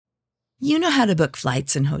You know how to book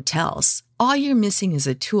flights and hotels. All you're missing is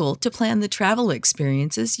a tool to plan the travel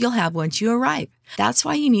experiences you'll have once you arrive. That's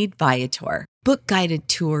why you need Viator. Book guided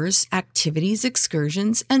tours, activities,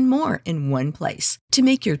 excursions, and more in one place to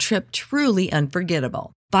make your trip truly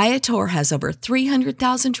unforgettable. Viator has over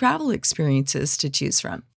 300,000 travel experiences to choose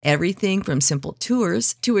from. Everything from simple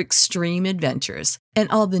tours to extreme adventures and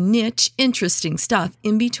all the niche, interesting stuff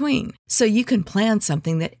in between. So you can plan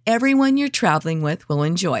something that everyone you're traveling with will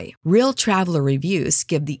enjoy. Real traveler reviews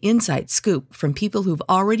give the inside scoop from people who've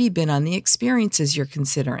already been on the experiences you're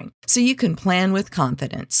considering. So you can plan with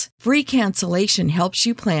confidence. Free cancellation helps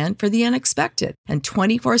you plan for the unexpected. And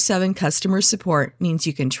 24/7 customer support means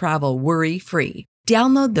you can travel worry-free.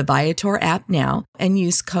 Download the Viator app now and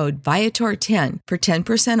use code Viator10 for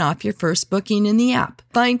 10% off your first booking in the app.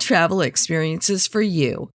 Find travel experiences for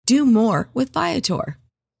you. Do more with Viator.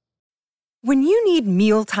 When you need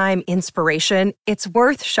mealtime inspiration, it's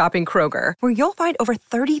worth shopping Kroger, where you'll find over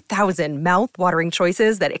 30,000 mouth-watering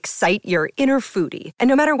choices that excite your inner foodie. And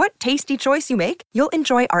no matter what tasty choice you make, you'll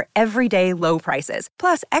enjoy our everyday low prices,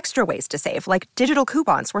 plus extra ways to save, like digital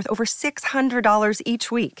coupons worth over $600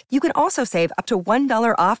 each week. You can also save up to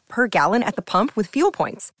 $1 off per gallon at the pump with fuel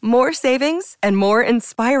points. More savings and more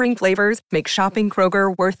inspiring flavors make shopping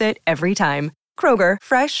Kroger worth it every time. Kroger,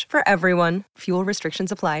 fresh for everyone. Fuel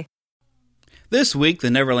restrictions apply. This week, the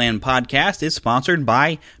Neverland Podcast is sponsored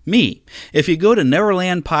by me. If you go to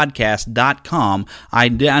neverlandpodcast.com, I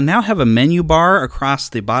now have a menu bar across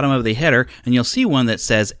the bottom of the header, and you'll see one that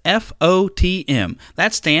says FOTM.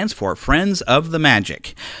 That stands for Friends of the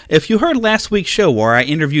Magic. If you heard last week's show where I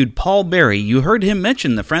interviewed Paul Berry, you heard him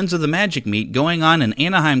mention the Friends of the Magic meet going on in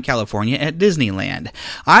Anaheim, California at Disneyland.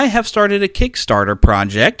 I have started a Kickstarter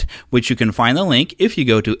project, which you can find the link if you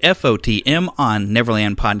go to FOTM on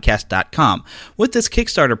neverlandpodcast.com. With this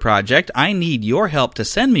Kickstarter project, I need your help to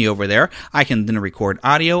send me over there. I can then record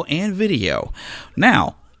audio and video.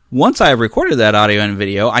 Now, once I've recorded that audio and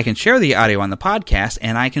video, I can share the audio on the podcast,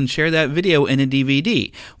 and I can share that video in a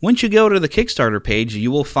DVD. Once you go to the Kickstarter page,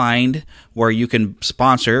 you will find where you can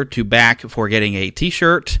sponsor to back for getting a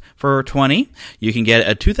t-shirt for $20. You can get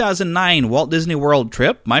a 2009 Walt Disney World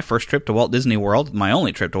trip, my first trip to Walt Disney World, my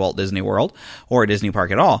only trip to Walt Disney World, or a Disney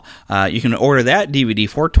park at all. You can order that DVD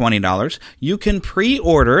for $20. You can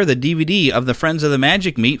pre-order the DVD of the Friends of the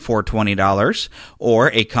Magic meet for $20,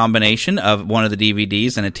 or a combination of one of the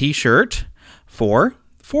DVDs and a t-shirt for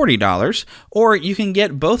 $40, or you can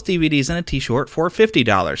get both DVDs and a t-shirt for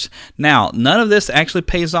 $50. Now, none of this actually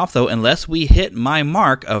pays off, though, unless we hit my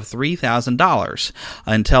mark of $3,000.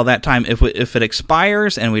 Until that time, if it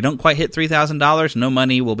expires and we don't quite hit $3,000, no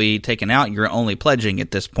money will be taken out. You're only pledging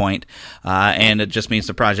at this point, and it just means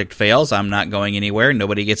the project fails. I'm not going anywhere.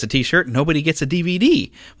 Nobody gets a t-shirt. Nobody gets a DVD.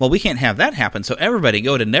 Well, we can't have that happen, so everybody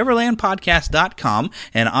go to neverlandpodcast.com,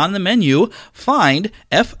 and on the menu, find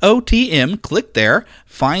FOTM, click there,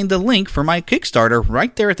 find the link for my Kickstarter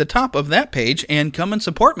right there at the top of that page, and come and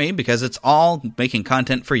support me, because it's all making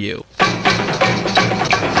content for you.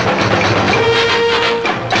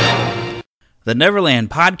 The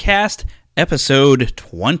Neverland Podcast, episode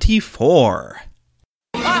 24.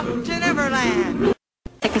 Up to Neverland!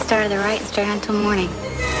 Take the start of the right and straight on till morning.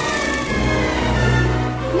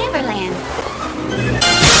 Neverland.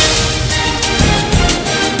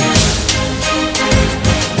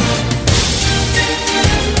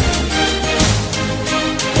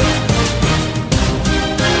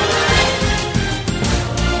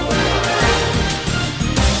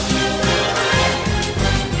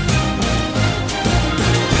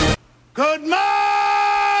 Good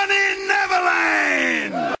morning,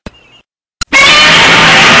 Neverland!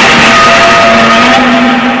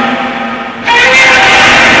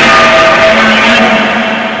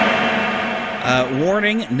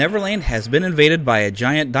 Warning, Neverland has been invaded by a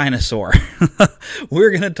giant dinosaur. We're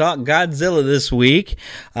going to talk Godzilla this week,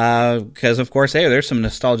 because, of course, hey, there's some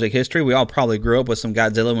nostalgic history. We all probably grew up with some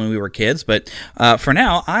Godzilla when we were kids, but for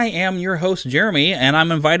now, I am your host, Jeremy, and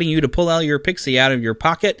I'm inviting you to pull out your pixie out of your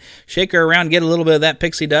pocket, shake her around, get a little bit of that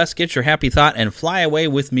pixie dust, get your happy thought, and fly away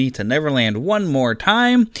with me to Neverland one more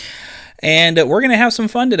time. And we're going to have some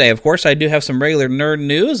fun today. Of course, I do have some regular nerd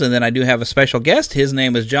news, and then I do have a special guest. His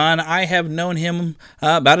name is John. I have known him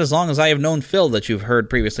about as long as I have known Phil, that you've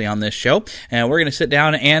heard previously on this show. And we're going to sit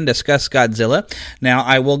down and discuss Godzilla. Now,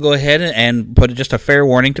 I will go ahead and put just a fair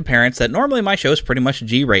warning to parents that normally my show is pretty much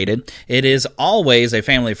G-rated. It is always a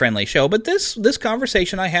family-friendly show, but this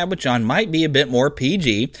conversation I have with John might be a bit more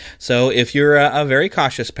PG. So if you're a very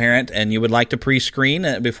cautious parent and you would like to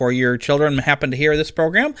pre-screen before your children happen to hear this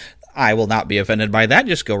program, I will not be offended by that.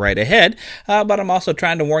 Just go right ahead. But I'm also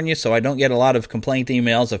trying to warn you so I don't get a lot of complaint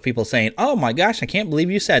emails of people saying, oh my gosh, I can't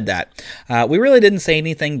believe you said that. We really didn't say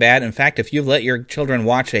anything bad. In fact, if you've let your children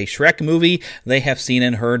watch a Shrek movie, they have seen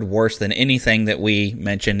and heard worse than anything that we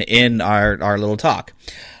mentioned in our little talk.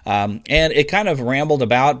 And it kind of rambled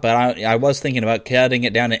about, but I was thinking about cutting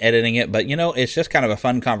it down and editing it, but it's just kind of a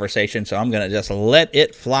fun conversation, so I'm going to just let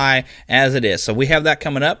it fly as it is. So we have that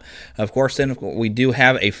coming up. Of course, then we do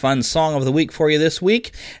have a fun song of the week for you this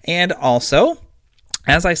week, and also,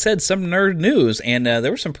 as I said, some nerd news, and there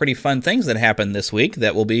were some pretty fun things that happened this week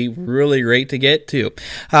that will be really great to get to.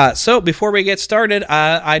 So before we get started,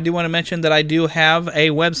 I do want to mention that I do have a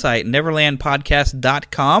website,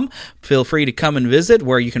 neverlandpodcast.com. Feel free to come and visit,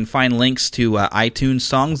 where you can find links to iTunes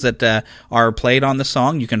songs that are played on the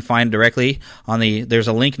song. You can find directly on there's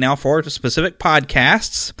a link now for specific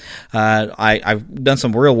podcasts. I've done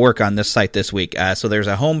some real work on this site this week. So there's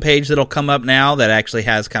a home page that'll come up now that actually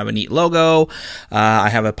has kind of a neat logo. I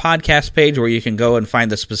have a podcast page where you can go and find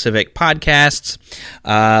the specific podcasts.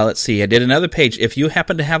 Let's see, I did another page. If you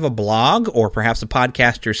happen to have a blog or perhaps a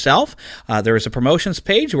podcast yourself, there is a promotions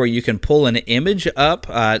page where you can pull an image up,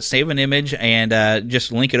 save an image, and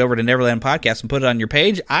just link it over to Neverland Podcast and put it on your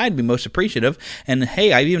page. I'd be most appreciative. And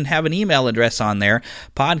hey, I even have an email address on there,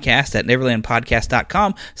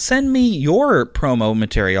 podcast@neverlandpodcast.com. Send me your promo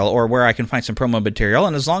material or where I can find some promo material.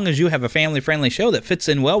 And as long as you have a family-friendly show that fits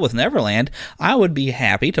in well with Neverland, I would be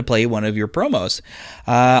happy to play one of your promos.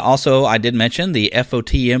 Also, I did mention the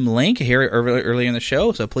FOTM link here earlier in the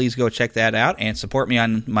show, so please go check that out and support me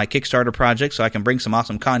on my Kickstarter project so I can bring some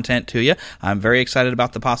awesome content to you. I'm very excited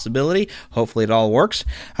about the possibility. Hopefully it all works.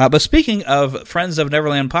 But speaking of Friends of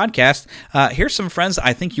Neverland podcast, here's some friends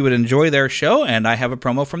I think you would enjoy their show, and I have a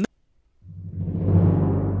promo from them.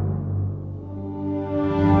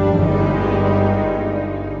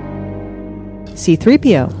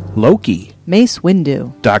 C-3PO, Loki, Mace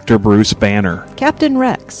Windu, Dr. Bruce Banner, Captain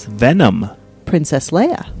Rex, Venom, Princess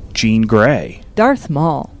Leia, Jean Grey, Darth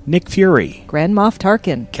Maul, Nick Fury, Grand Moff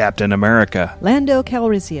Tarkin, Captain America, Lando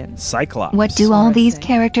Calrissian. Cyclops. What do all these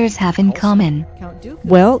characters have in common?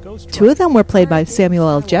 Well, two of them were played by Samuel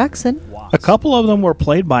L. Jackson. A couple of them were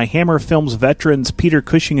played by Hammer Films veterans Peter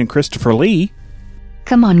Cushing and Christopher Lee.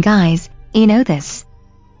 Come on, guys, you know this.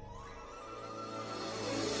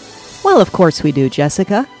 Well, of course we do,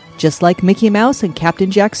 Jessica. Just like Mickey Mouse and Captain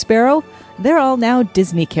Jack Sparrow, they're all now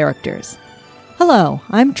Disney characters. Hello,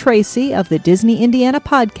 I'm Tracy of the Disney Indiana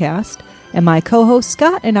podcast, and my co-host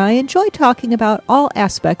Scott and I enjoy talking about all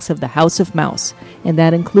aspects of the House of Mouse, and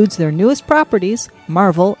that includes their newest properties,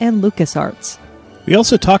 Marvel and LucasArts. We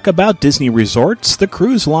also talk about Disney resorts, the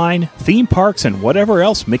cruise line, theme parks, and whatever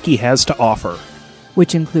else Mickey has to offer.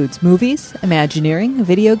 Which includes movies, Imagineering,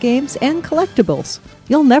 video games, and collectibles.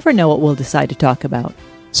 You'll never know what we'll decide to talk about.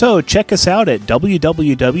 So check us out at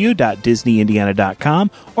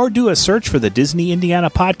www.disneyindiana.com or do a search for the Disney Indiana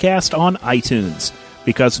podcast on iTunes,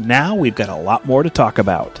 because now we've got a lot more to talk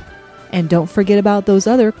about. And don't forget about those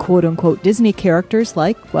other quote-unquote Disney characters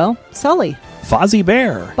like, well, Sully, Fozzie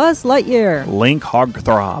Bear, Buzz Lightyear, Link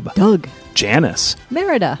Hogthrob, Doug, Janice,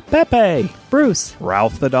 Merida, Pepe, Bruce,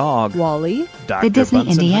 Ralph the Dog, Wally, Dr. The Disney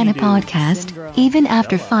Bunsen Indiana Honeydew, podcast. Even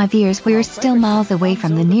after 5 years, we're still miles away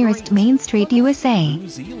from the nearest Main Street, USA.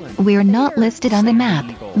 We're not listed on the map,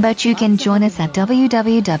 but you can join us at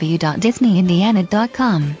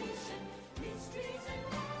www.disneyindiana.com.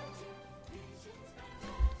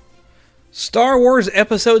 Star Wars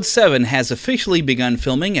Episode 7 has officially begun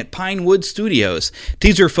filming at Pinewood Studios.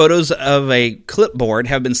 Teaser photos of a clipboard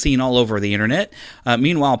have been seen all over the internet.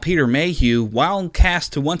 Meanwhile, Peter Mayhew, while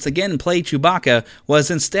cast to once again play Chewbacca, was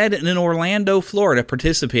instead in Orlando, Florida,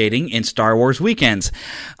 participating in Star Wars weekends.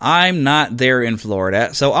 I'm not there in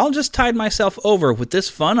Florida, so I'll just tide myself over with this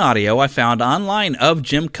fun audio I found online of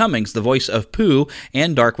Jim Cummings, the voice of Pooh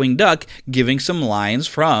and Darkwing Duck, giving some lines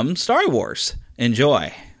from Star Wars.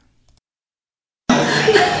 Enjoy.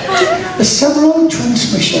 Several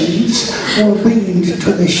transmissions were beamed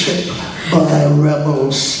to the ship by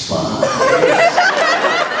rebel spies.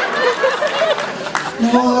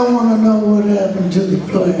 Now I want to know what happened to the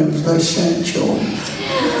plans they sent you.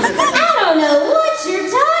 I don't know what you're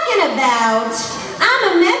talking about. I'm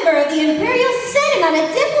a member of the Imperial Senate on a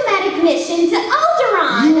diplomatic mission to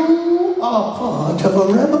Alderaan. You are part of a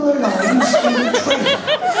rebel alliance infiltrator.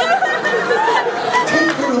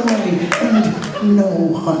 Take her away and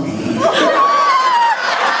no honey.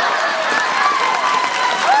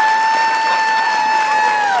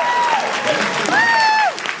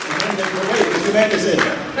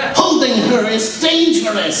 Holding her is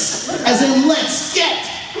dangerous, as in let's get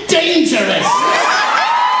dangerous.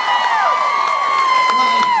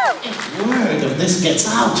 this gets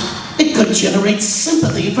out, it could generate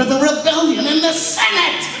sympathy for the rebellion in the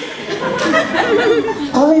Senate.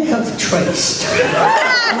 I have traced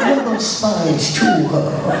rebel spies to her.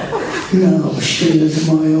 Now she is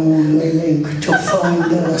my only link to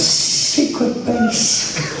find their secret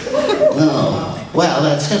base. Oh, well,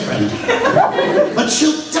 that's different. But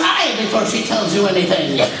she'll die before she tells you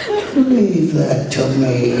anything. Leave that to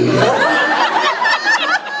me.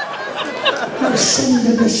 I'll send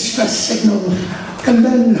a distress signal and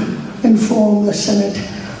then inform the Senate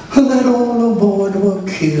that all aboard were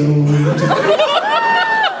killed.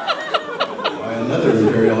 Another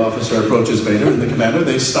Imperial officer approaches Vader and the commander.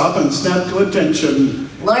 They stop and snap to attention.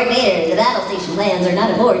 Lord Vader, the battle station plans are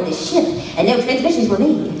not aboard the ship, and no transmissions were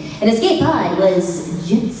made. An escape pod was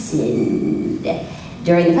jettisoned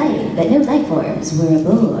during the fighting, but no life forms were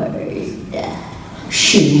aboard.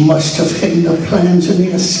 She must have hidden the plans in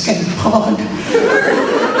the escape pod.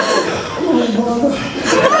 Oh, bother.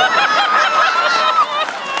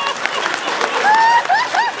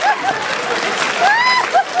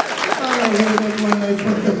 I hate it when they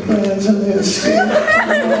put the plans in the escape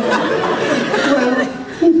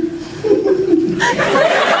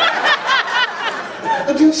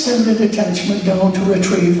I'll just send a detachment down to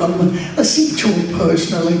retrieve them. See to it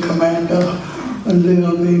personally, Commander. And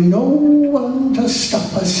there'll be no one to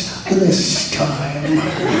stop us this time.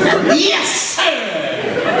 Yes, sir!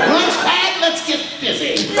 Launchpad, let's get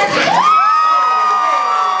busy.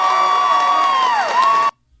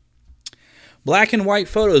 Black and white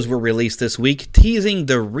photos were released this week teasing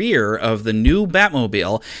the rear of the new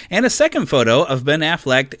Batmobile, and a second photo of Ben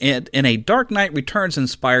Affleck in a Dark Knight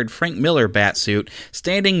Returns-inspired Frank Miller Batsuit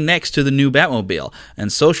standing next to the new Batmobile.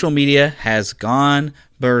 And social media has gone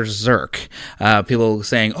berserk. People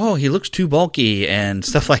saying, oh, he looks too bulky and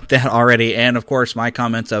stuff like that already. And of course, my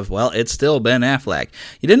comments of, well, it's still Ben Affleck.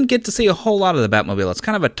 You didn't get to see a whole lot of the Batmobile. It's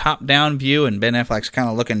kind of a top-down view, and Ben Affleck's kind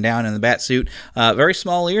of looking down in the Batsuit. Very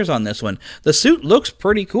small ears on this one. The suit looks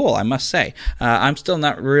pretty cool, I must say. I'm still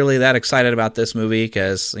not really that excited about this movie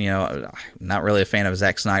because, you know, I'm not really a fan of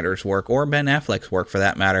Zack Snyder's work or Ben Affleck's work for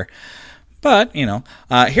that matter. But, you know,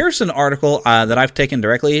 here's an article that I've taken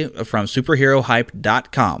directly from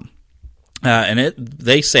superherohype.com. And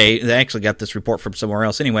they actually got this report from somewhere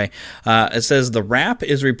else anyway. It says The Wrap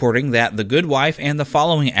is reporting that The Good Wife and the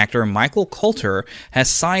following actor Michael Colter has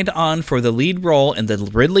signed on for the lead role in the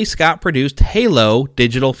Ridley Scott-produced Halo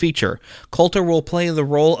digital feature. Colter will play the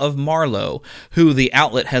role of Marlowe, who the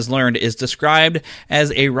outlet has learned is described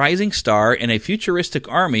as a rising star in a futuristic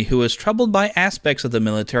army who is troubled by aspects of the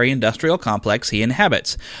military-industrial complex he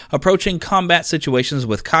inhabits. Approaching combat situations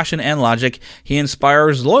with caution and logic, he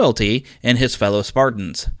inspires loyalty in his fellow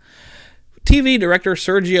Spartans. TV director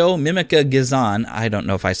Sergio Mimica Gizan, I don't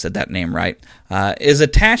know if I said that name right, is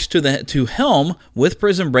attached to helm with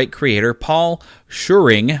Prison Break creator Paul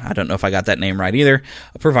Schuring, I don't know if I got that name right either,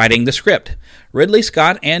 providing the script. Ridley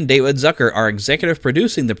Scott and David Zucker are executive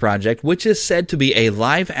producing the project, which is said to be a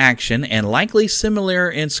live-action and likely similar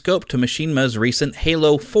in scope to Machinima's recent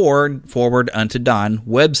Halo 4 Forward Unto Dawn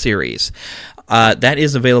web series. That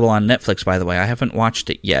is available on Netflix, by the way. I haven't watched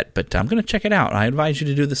it yet, but I'm going to check it out. I advise you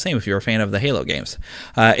to do the same if you're a fan of the Halo games.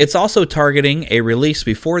 It's also targeting a release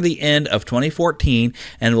before the end of 2014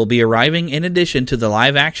 and will be arriving in addition to the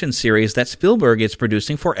live-action series that Spielberg is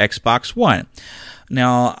producing for Xbox One.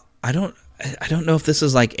 Now, I don't know if this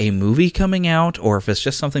is like a movie coming out or if it's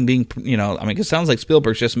just something being, you know, I mean, it sounds like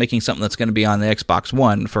Spielberg's just making something that's going to be on the Xbox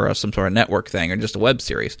One for some sort of network thing or just a web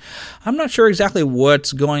series. I'm not sure exactly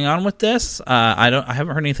what's going on with this. I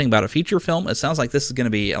haven't heard anything about a feature film. It sounds like this is going to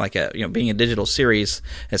be like being a digital series.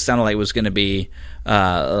 It sounded like it was going to be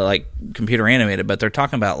like computer animated, but they're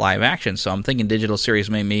talking about live action. So I'm thinking digital series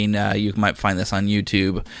may mean you might find this on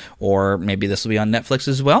YouTube, or maybe this will be on Netflix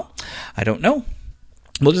as well. I don't know.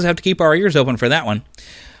 We'll just have to keep our ears open for that one.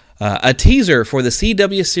 A teaser for the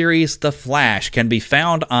CW series The Flash can be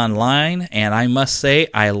found online, and I must say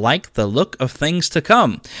I like the look of things to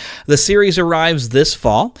come. The series arrives this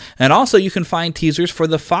fall, and also you can find teasers for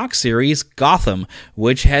the Fox series Gotham,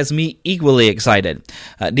 which has me equally excited.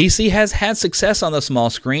 DC has had success on the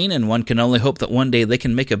small screen, and one can only hope that one day they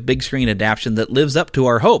can make a big screen adaptation that lives up to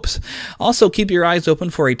our hopes. Also, keep your eyes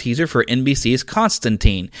open for a teaser for NBC's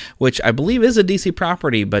Constantine, which I believe is a DC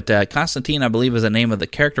property, but Constantine I believe is the name of the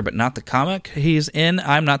character, but not the comic he's in.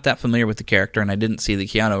 I'm not that familiar with the character, and I didn't see the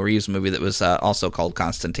Keanu Reeves movie that was also called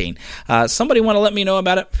Constantine. Somebody want to let me know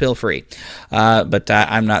about it? Feel free. But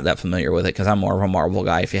I'm not that familiar with it because I'm more of a Marvel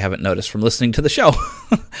guy, if you haven't noticed from listening to the show.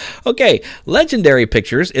 Okay, Legendary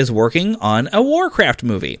Pictures is working on a Warcraft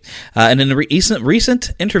movie. And in a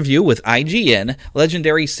recent interview with IGN,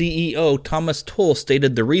 Legendary CEO Thomas Tull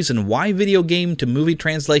stated the reason why video game to movie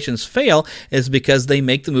translations fail is because they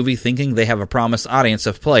make the movie thinking they have a promised audience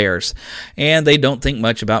of players, and they don't think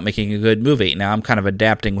much about making a good movie. Now, I'm kind of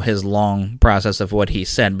adapting his long process of what he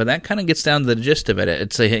said, but that kind of gets down to the gist of it.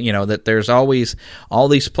 It's that there's always all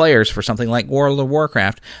these players for something like World of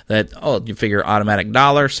Warcraft that, you figure automatic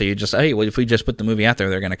dollar, so you just, hey, well, if we just put the movie out there,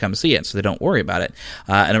 they're going to come see it, so they don't worry about it.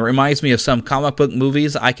 And it reminds me of some comic book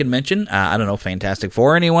movies I can mention. I don't know, Fantastic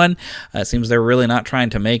Four, anyone? It seems they're really not trying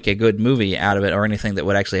to make a good movie out of it or anything that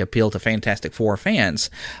would actually appeal to Fantastic Four fans.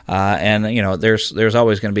 And there's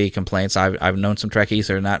always going to be complaints. I've known some Trekkies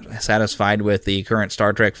that are not satisfied with the current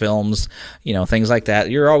Star Trek films, things like that.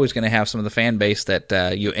 You're always going to have some of the fan base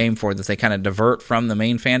that you aim for, that they kind of divert from the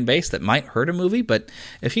main fan base, that might hurt a movie. But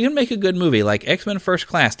if you can make a good movie, like X-Men First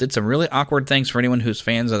Class did some really awkward things for anyone who's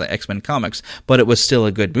fans of the X-Men comics, but it was still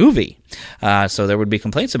a good movie. So there would be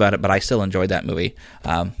complaints about it, but I still enjoyed that movie.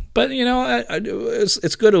 But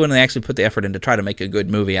it's good when they actually put the effort in to try to make a good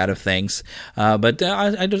movie out of things. But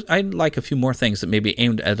I'd like a few more things that may be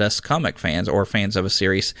aimed at us comic fans or fans of a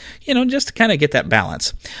series, just to kind of get that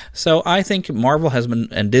balance. So I think Marvel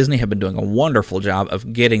and Disney have been doing a wonderful job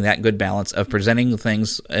of getting that good balance of presenting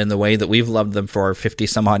things in the way that we've loved them for 50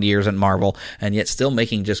 some odd years in Marvel, and yet still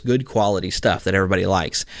making just good quality stuff that everybody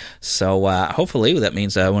likes. So hopefully that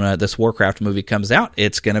means when this Warcraft movie comes out,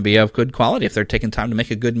 it's going to be of good quality if they're taking time to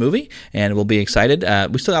make a good movie, and we'll be excited.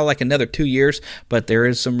 We still have like another 2 years, but there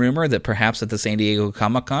is some rumor that perhaps at the San Diego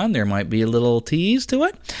Comic-Con there might be a little tease to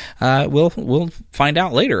it. We'll find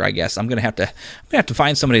out later, I guess. I'm gonna have to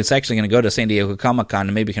find somebody that's actually going to go to San Diego Comic-Con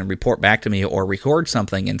and maybe can report back to me or record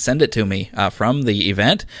something and send it to me from the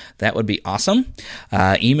event. That would be awesome.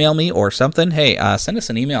 Email me or something. Hey, send us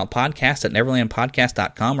an email at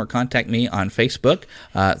podcast@neverlandpodcast.com or contact me on Facebook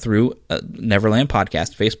through Neverland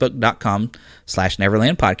Podcast,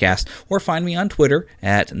 facebook.com/Neverland Podcast, or find me on Twitter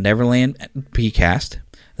at Neverland PCast.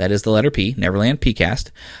 That is the letter P, Neverland PCast.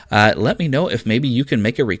 Let me know if maybe you can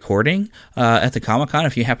make a recording at the Comic-Con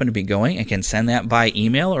if you happen to be going, and can send that by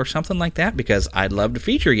email or something like that, because I'd love to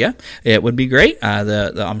feature you. It would be great.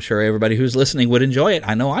 I'm sure everybody who's listening would enjoy it.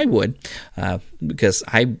 I know I would, because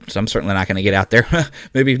I'm certainly not going to get out there.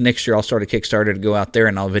 Maybe next year I'll start a Kickstarter to go out there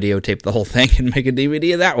and I'll videotape the whole thing and make a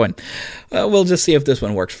DVD of that one. We'll just see if this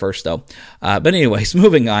one works first, though. But anyways,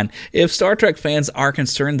 moving on. If Star Trek fans are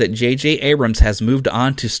concerned that J.J. Abrams has moved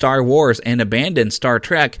on to Star Wars and abandoned Star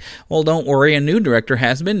Trek, well, don't worry, a new director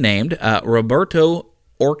has been named, Roberto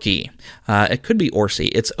Orci. It could be Orci.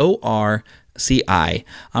 It's O-R-C-I.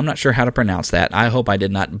 I'm not sure how to pronounce that. I hope I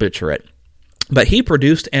did not butcher it. But he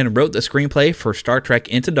produced and wrote the screenplay for Star Trek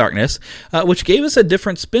Into Darkness, which gave us a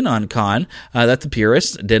different spin on Khan that the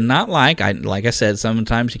purists did not like. Like I said,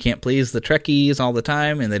 sometimes you can't please the Trekkies all the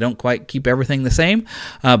time, and they don't quite keep everything the same.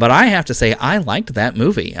 But I have to say, I liked that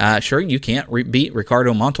movie. Sure, you can't beat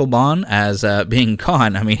Ricardo Montalban as being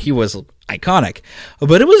Khan. I mean, he was iconic,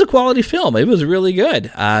 but it was a quality film. It was really good.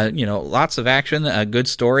 Lots of action, a good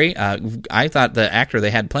story. I thought the actor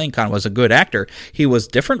they had playing Khan was a good actor. He was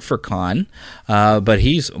different for Khan, but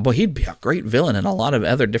he'd be a great villain in a lot of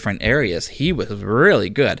other different areas. He was really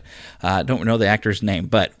good. Don't know the actor's name,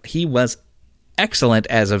 but he was excellent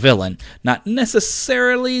as a villain. Not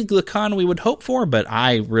necessarily the Khan we would hope for, but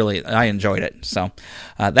I enjoyed it. So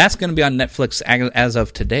that's going to be on Netflix as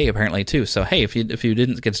of today, apparently, too. So hey, if you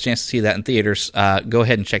didn't get a chance to see that in theaters, go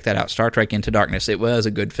ahead and check that out. Star Trek Into Darkness. It was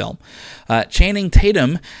a good film. Channing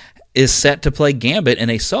Tatum is set to play Gambit in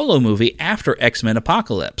a solo movie after X-Men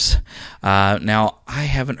Apocalypse. Now, I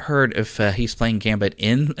haven't heard if he's playing Gambit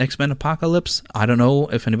in X-Men Apocalypse. I don't know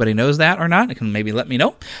if anybody knows that or not. It can maybe let me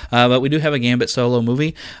know. But we do have a Gambit solo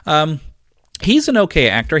movie. He's an okay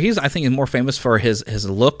actor. I think he's more famous for his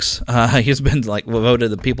looks. He's been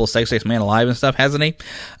voted the People's Sexiest Man Alive and stuff, hasn't he?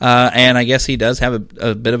 And I guess he does have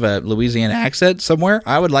a bit of a Louisiana accent somewhere.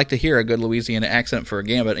 I would like to hear a good Louisiana accent for a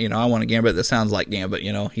Gambit. I want a Gambit that sounds like Gambit.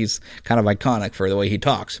 He's kind of iconic for the way he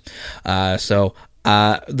talks.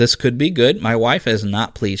 This could be good. My wife is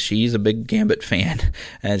not pleased. She's a big Gambit fan,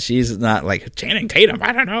 and she's not like, Channing Tatum,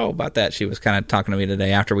 I don't know about that. She was kind of talking to me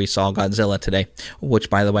today after we saw Godzilla today, which,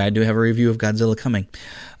 by the way, I do have a review of Godzilla coming.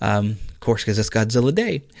 Of course, because it's Godzilla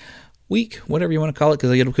Day. Week, whatever you want to call it,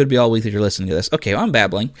 because it could be all week that you're listening to this. Okay, well, I'm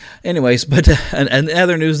babbling. Anyways, but and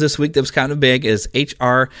other news this week that was kind of big is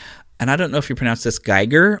H.R., and I don't know if you pronounce this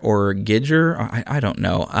Geiger or Giger, or I don't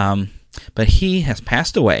know, but he has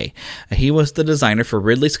passed away. He was the designer for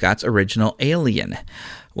Ridley Scott's original Alien.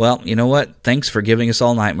 Well, you know what? Thanks for giving us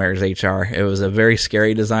all nightmares, HR. It was a very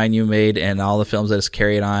scary design you made, and all the films that it's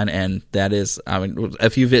carried on, and that is, I mean,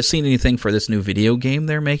 if you've seen anything for this new video game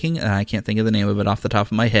they're making, I can't think of the name of it off the top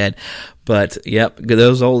of my head, but yep,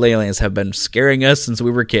 those old aliens have been scaring us since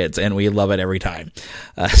we were kids, and we love it every time.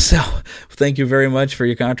 So, thank you very much for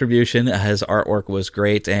your contribution. His artwork was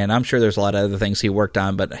great, and I'm sure there's a lot of other things he worked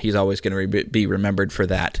on, but he's always going to be remembered for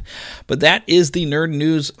that. But that is the nerd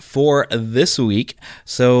news for this week.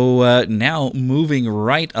 So now moving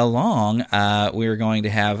right along, we're going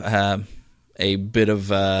to have a bit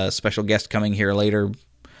of a special guest coming here later.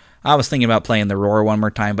 I was thinking about playing The Roar one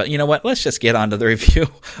more time, but you know what? Let's just get on to the review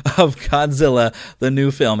of Godzilla, the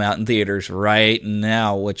new film out in theaters right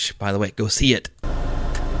now, which, by the way, go see it. All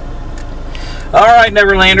right,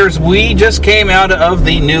 Neverlanders, we just came out of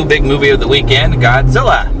the new big movie of the weekend,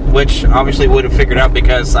 Godzilla, which obviously would have figured out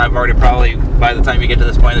because I've already probably, by the time you get to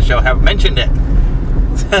this point of the show, have mentioned it.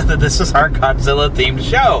 That this is our Godzilla-themed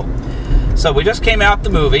show. So we just came out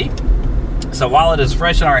the movie. So while it is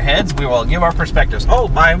fresh in our heads, we will give our perspectives. Oh,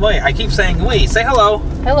 by the way, I keep saying we. Say hello.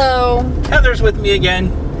 Hello. Heather's with me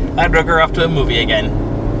again. I drug her off to a movie again.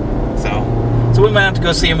 So we went out to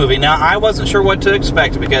go see a movie. Now, I wasn't sure what to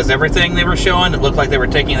expect because everything they were showing, it looked like they were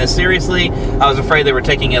taking this seriously. I was afraid they were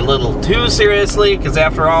taking it a little too seriously because,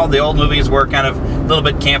 after all, the old movies were kind of a little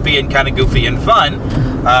bit campy and kind of goofy and fun.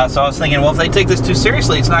 So I was thinking, well, if they take this too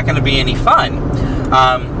seriously, it's not going to be any fun.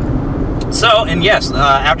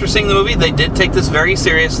 After seeing the movie, they did take this very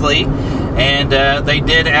seriously, and they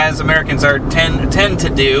did, as Americans tend to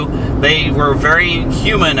do. They were very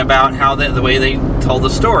human about how the way they told the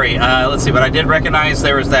story. Let's see, but I did recognize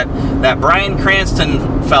there was that Bryan Cranston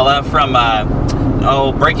fella from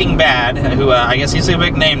Breaking Bad, who I guess he's a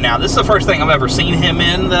big name now. This is the first thing I've ever seen him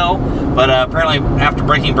in, though. But apparently, after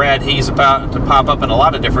Breaking Bad, he's about to pop up in a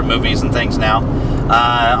lot of different movies and things now.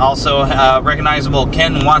 Also, recognizable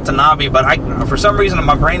Ken Watanabe, but for some reason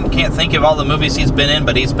my brain can't think of all the movies he's been in,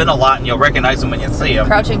 but he's been a lot, and you'll recognize him when you see him.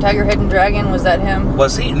 Crouching Tiger, Hidden Dragon, was that him?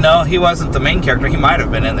 Was he? No, he wasn't the main character. He might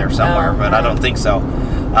have been in there somewhere, but I don't think so.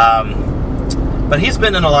 But he's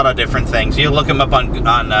been in a lot of different things. You look him up on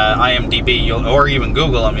IMDb, or even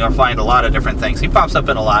Google him, you'll find a lot of different things. He pops up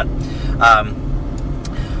in a lot.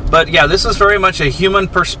 But yeah, this is very much a human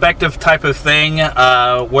perspective type of thing,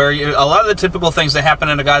 where a lot of the typical things that happen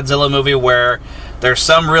in a Godzilla movie where there's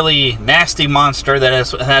some really nasty monster that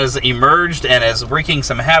has emerged and is wreaking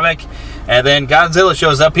some havoc, and then Godzilla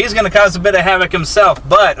shows up. He's going to cause a bit of havoc himself,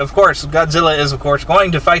 but of course Godzilla is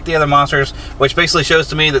going to fight the other monsters, which basically shows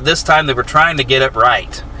to me that this time they were trying to get it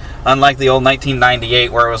right, unlike the old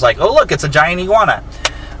 1998 where it was like, oh look, it's a giant iguana.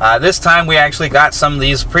 This time we actually got some of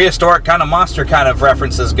these prehistoric kind of monster kind of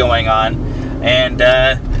references going on. And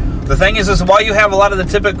the thing is while you have a lot of the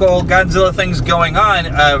typical Godzilla things going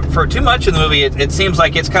on, for too much of the movie, it seems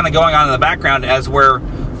like it's kind of going on in the background as we're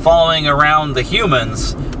following around the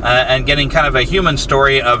humans and getting kind of a human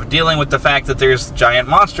story of dealing with the fact that there's giant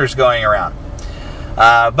monsters going around.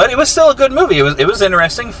 But it was still a good movie. It was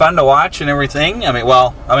interesting, fun to watch and everything.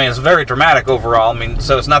 It's very dramatic overall.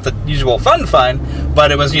 So it's not the usual fun, but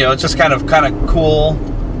it was, it's just kind of cool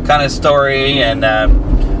kind of story, and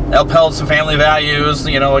upheld some family values,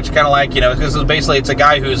 which kind of like, because basically it's a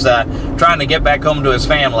guy who's trying to get back home to his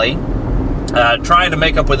family, trying to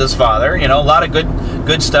make up with his father. A lot of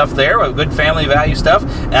good stuff there, good family value stuff.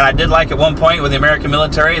 And I did like at one point with the American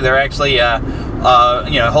military, they're actually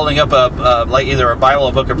holding up either a Bible or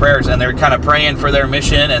a book of prayers, and they're kind of praying for their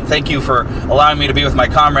mission and thank you for allowing me to be with my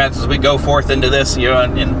comrades as we go forth into this.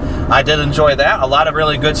 And I did enjoy that. A lot of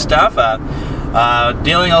really good stuff.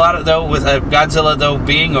 Dealing a lot of with Godzilla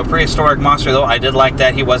being a prehistoric monster, I did like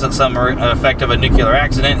that he wasn't some effect of a nuclear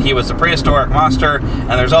accident. He was a prehistoric monster,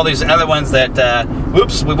 and there's all these other ones that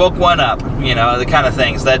we woke one up, the kind of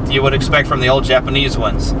things that you would expect from the old Japanese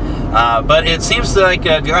ones. But it seems like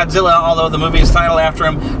Godzilla, although the movie is titled after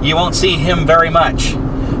him, you won't see him very much.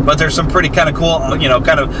 But there's some pretty kind of cool,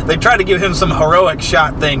 they try to give him some heroic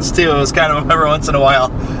shot things, too. It was kind of every once in a while,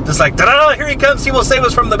 just like, da-da-da, here he comes, he will save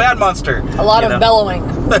us from the bad monster. A lot of bellowing.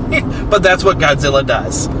 But that's what Godzilla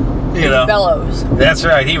does. He bellows. That's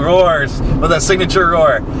right, he roars with a signature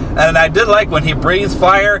roar. And I did like when he breathed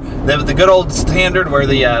fire, the good old standard where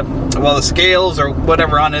the scales or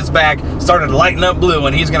whatever on his back started lighting up blue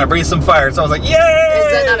and he's going to breathe some fire. So I was like, yay!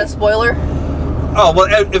 Is that not a spoiler? Oh, well,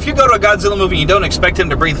 if you go to a Godzilla movie and you don't expect him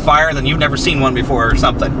to breathe fire, then you've never seen one before or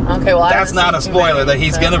something. Okay, well, that's not a spoiler that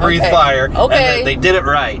he's going to breathe fire. Okay. And they did it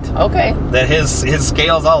right. Okay. That his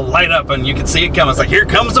scales all light up and you can see it coming. It's like, here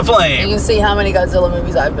comes the flame. You can see how many Godzilla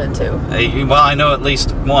movies I've been to. Well, I know at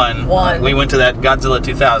least one. One. We went to that Godzilla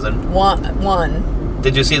 2000. One.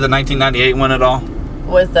 Did you see the 1998 one at all?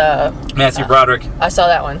 With Matthew Broderick. I saw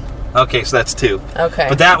that one. Okay, so that's 2. Okay.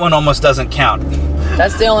 But that one almost doesn't count.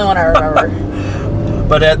 That's the only one I remember.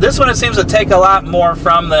 But this one, it seems to take a lot more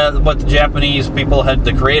from what the Japanese people had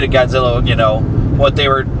to create Godzilla, you know, what they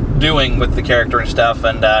were doing with the character and stuff,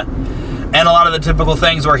 and a lot of the typical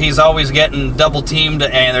things where he's always getting double teamed,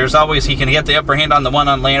 and there's always, he can get the upper hand on the one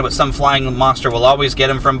on land, but some flying monster will always get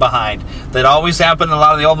him from behind. That always happened in a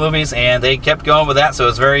lot of the old movies, and they kept going with that, so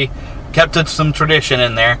it's kept to some tradition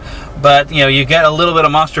in there. But, you know, you get a little bit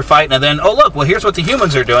of monster fight, and then, oh look, well here's what the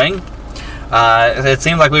humans are doing. It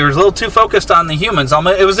seemed like we were a little too focused on the humans.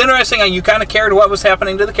 It was interesting how you kind of cared what was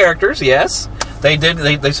happening to the characters, yes. They did.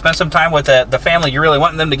 They spent some time with the family. You really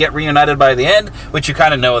wanting them to get reunited by the end, which you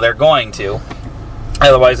kind of know they're going to.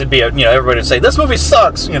 Otherwise, it'd be everybody would say this movie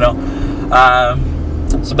sucks. But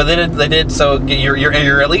they did. So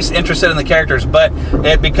you're at least interested in the characters. But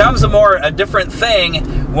it becomes a different thing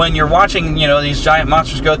when you're watching these giant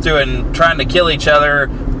monsters go through and trying to kill each other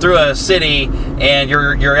through a city, and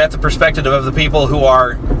you're at the perspective of the people who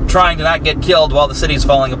are trying to not get killed while the city's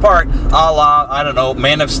falling apart, a la, I don't know,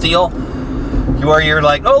 Man of Steel. Where you're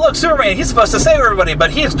like, oh look, Superman, he's supposed to save everybody, but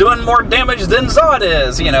he's doing more damage than Zod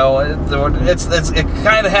is. It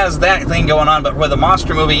kind of has that thing going on. But with a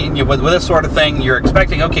monster movie, with this sort of thing, you're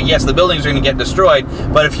expecting, okay, yes, the buildings are going to get destroyed,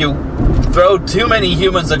 but if you throw too many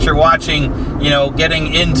humans that you're watching,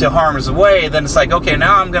 getting into harm's way, then it's like, okay,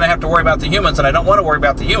 now I'm going to have to worry about the humans, and I don't want to worry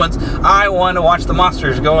about the humans. I want to watch the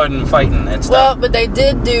monsters going and fighting and stuff. Well, but they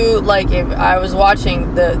did do, if I was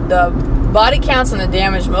watching the body counts and the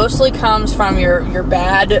damage mostly comes from your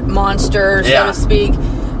bad monster, so to speak.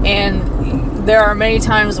 And there are many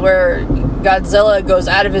times where Godzilla goes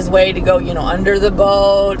out of his way to go, under the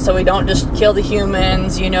boat, so we don't just kill the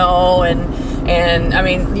humans, and I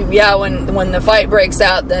mean, yeah, when the fight breaks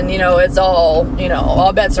out, then it's all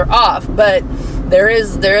bets are off. But there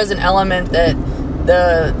is an element that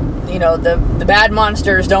the bad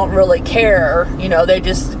monsters don't really care. They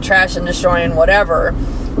just trash and destroy and whatever.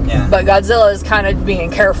 Yeah. But Godzilla is kind of being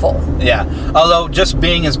careful. Yeah. Although, just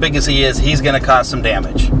being as big as he is, he's going to cause some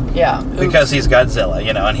damage. Yeah. Because he's Godzilla,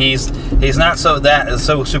 and he's not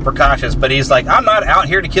so super cautious, but he's like, I'm not out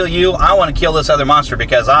here to kill you. I want to kill this other monster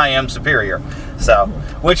because I am superior. So,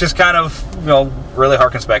 which is kind of, really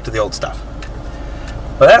harkens back to the old stuff.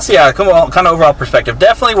 But that's, kind of overall perspective.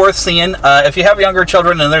 Definitely worth seeing. If you have younger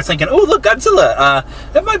children and they're thinking, oh, look, Godzilla,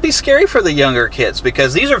 that might be scary for the younger kids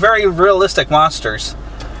because these are very realistic monsters.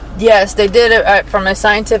 Yes, they did it from a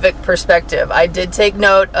scientific perspective. I did take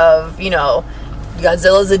note of,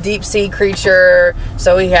 Godzilla's a deep sea creature,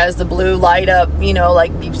 so he has the blue light up,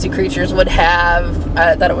 like deep sea creatures would have.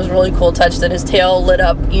 I thought it was a really cool touch that his tail lit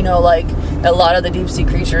up, like a lot of the deep sea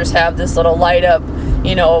creatures have this little light up,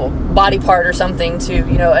 body part or something to,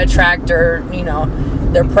 attract or,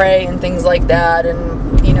 their prey and things like that. And,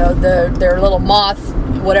 their little moth,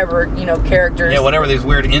 whatever, characters. Yeah, whatever these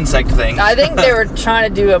weird insect things. I think they were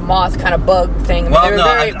trying to do a moth kind of bug thing. Well, no,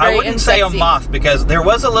 I wouldn't say a moth, because there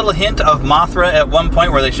was a little hint of Mothra at one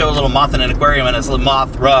point where they show a little moth in an aquarium and it's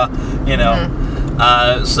Mothra,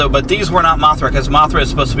 Mm-hmm. But these were not Mothra, because Mothra is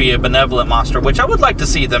supposed to be a benevolent monster, which I would like to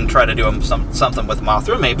see them try to do something with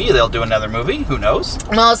Mothra. Maybe they'll do another movie. Who knows?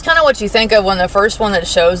 Well, it's kind of what you think of when the first one that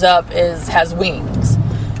shows up has wings.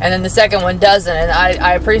 And then the second one doesn't, and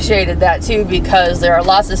I appreciated that too, because there are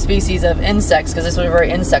lots of species of insects, because this was very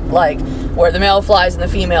insect-like, where the male flies and the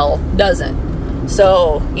female doesn't.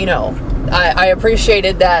 So, I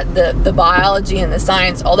appreciated that, the biology and the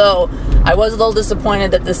science, although I was a little disappointed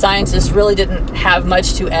that the scientists really didn't have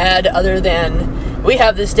much to add other than, we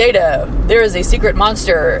have this data, there is a secret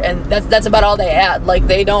monster, and that's about all they add. Like,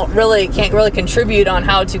 they can't really contribute on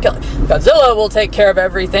how to kill. Godzilla will take care of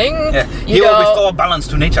everything. Yeah. He will restore balance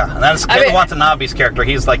to nature. And that's Ken Watanabe's character.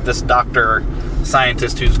 He's like this doctor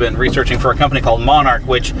scientist who's been researching for a company called Monarch,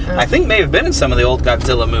 which I think may have been in some of the old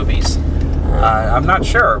Godzilla movies. I'm not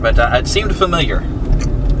sure, but it seemed familiar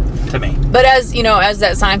to me. But as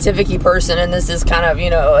that scientific-y person, and this is kind of,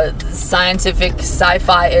 a scientific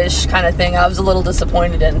sci-fi-ish kind of thing, I was a little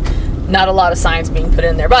disappointed in not a lot of science being put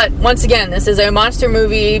in there. But once again, this is a monster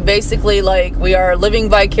movie. Basically, we are living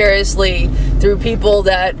vicariously through people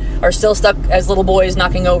that are still stuck as little boys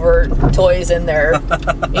knocking over toys in their,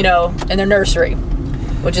 in their nursery,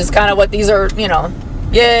 which is kind of what these are,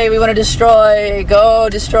 yay, we want to destroy, go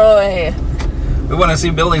destroy. We want to see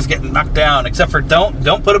buildings getting knocked down, except for don't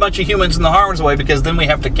put a bunch of humans in the harm's way, because then we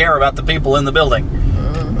have to care about the people in the building.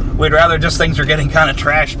 Mm-hmm. We'd rather just things are getting kind of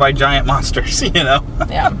trashed by giant monsters,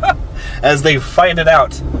 Yeah. as they fight it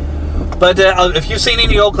out. But if you've seen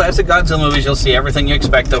any old classic Godzilla movies, you'll see everything you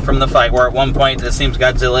expect, though, from the fight, where at one point it seems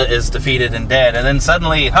Godzilla is defeated and dead, and then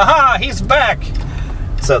suddenly, haha, he's back!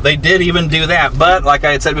 So they did even do that, but like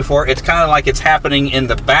I had said before, it's kind of like it's happening in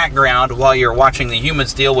the background while you're watching the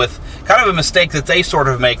humans deal with kind of a mistake that they sort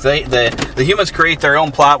of make. The humans create their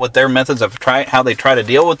own plot with their methods of how they try to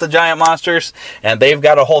deal with the giant monsters, and they've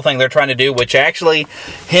got a whole thing they're trying to do, which actually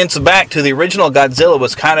hints back to the original Godzilla.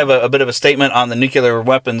 Was kind of a bit of a statement on the nuclear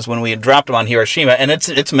weapons when we had dropped them on Hiroshima, and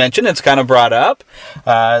it's mentioned, it's kind of brought up,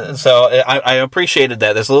 so I appreciated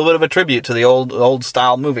that. There's a little bit of a tribute to the old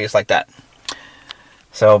style movies like that.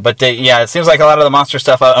 So, but yeah, it seems like a lot of the monster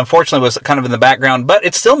stuff, unfortunately, was kind of in the background, but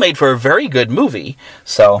it still made for a very good movie.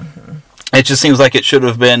 So, it just seems like it should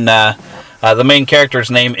have been, the main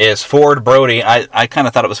character's name is Ford Brody. I kind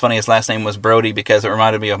of thought it was funny his last name was Brody because it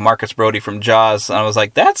reminded me of Marcus Brody from Jaws. And I was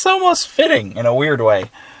like, that's almost fitting in a weird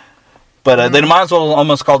way. But they might as well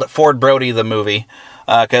almost called it Ford Brody, the movie,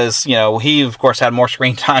 because, he, of course, had more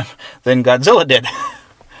screen time than Godzilla did.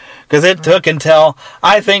 Because it took until,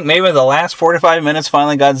 I think, maybe the last 45 minutes,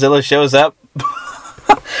 finally Godzilla shows up.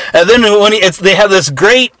 And then when they have this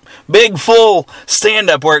great, big, full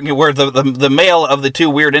stand-up where the male of the two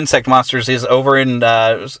weird insect monsters is over in,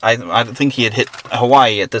 I think he had hit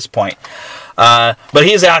Hawaii at this point. But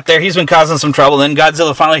he's out there, he's been causing some trouble, then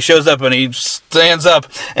Godzilla finally shows up and he stands up,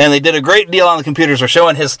 and they did a great deal on the computers. They're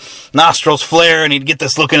showing his nostrils flare, and he'd get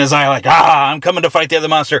this look in his eye like, I'm coming to fight the other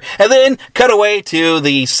monster. And then cut away to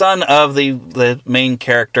the son of the main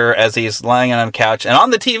character as he's lying on a couch. And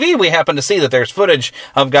on the TV, we happen to see that there's footage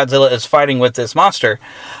of Godzilla is fighting with this monster,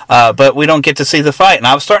 but we don't get to see the fight. And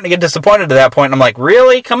I was starting to get disappointed at that point, and I'm like,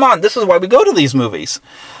 really? Come on, this is why we go to these movies.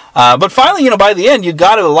 But finally, by the end, you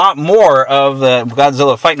got a lot more of the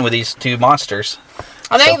Godzilla fighting with these two monsters.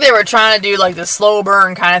 I think they were trying to do, like, the slow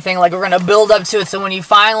burn kind of thing. Like, we're going to build up to it, so when you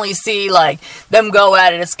finally see, like, them go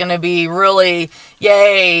at it, it's going to be really,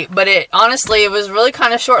 yay. But honestly, it was really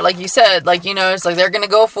kind of short, like you said. Like, it's like they're going to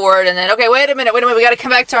go for it, and then, okay, wait a minute, we got to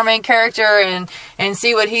come back to our main character and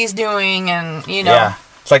see what he's doing, and, Yeah.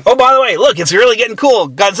 It's like, oh, by the way, look, it's really getting cool.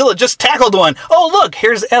 Godzilla just tackled one. Oh, look,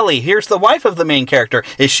 here's Ellie. Here's the wife of the main character.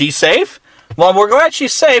 Is she safe? Well, we're glad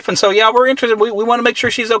she's safe, and so, yeah, we're interested. We want to make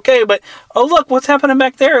sure she's okay, but, oh, look, what's happening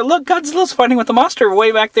back there? Look, Godzilla's fighting with the monster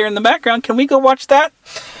way back there in the background. Can we go watch that?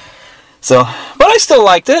 So, but I still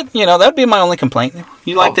liked it. That'd be my only complaint.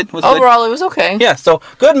 You liked it? Was overall, it was okay. Yeah, so,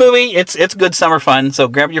 good movie. It's good summer fun, so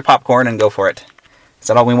grab your popcorn and go for it. Is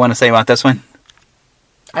that all we want to say about this one?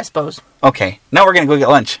 I suppose. Okay, now we're going to go get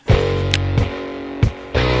lunch.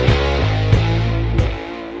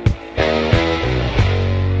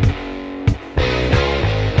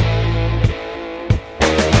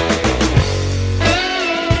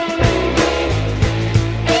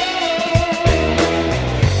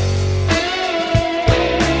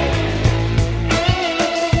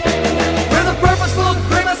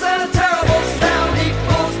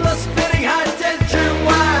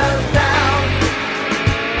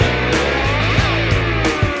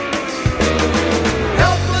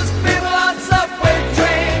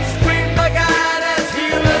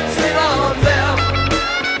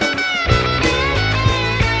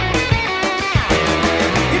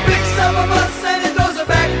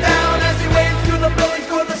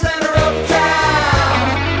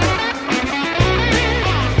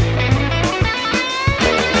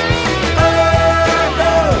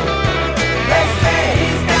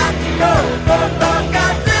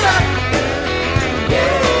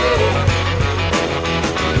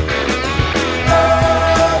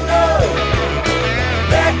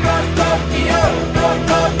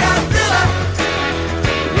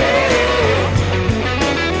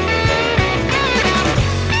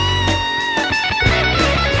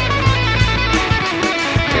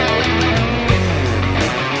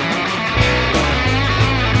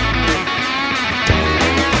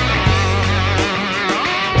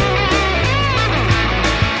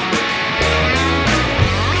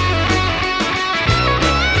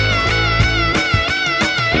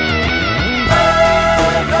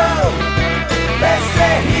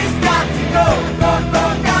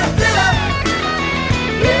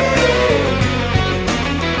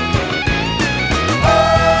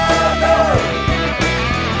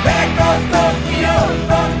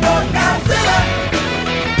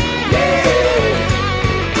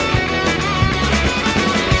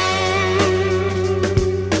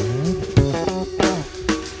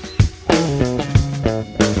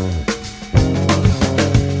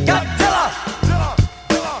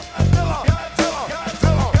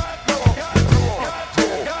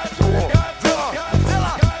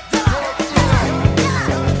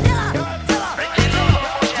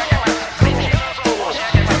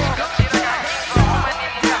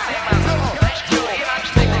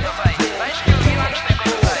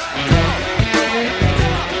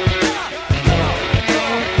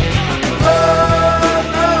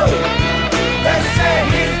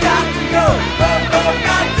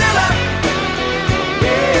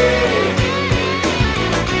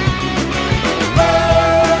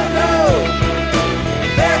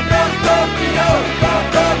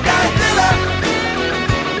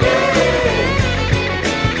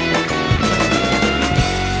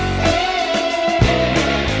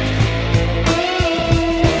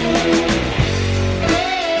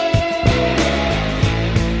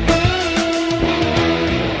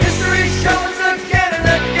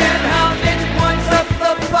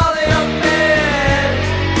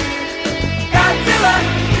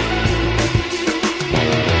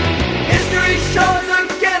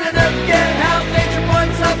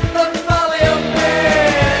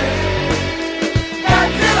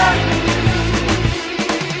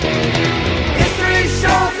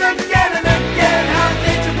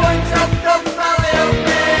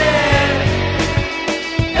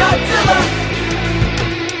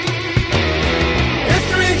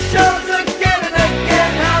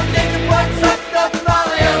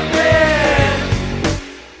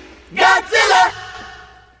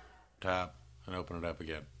 laptop and open it up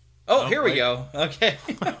again. Oh, here we go. Okay.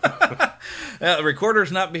 The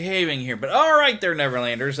recorder's not behaving here. But all right there,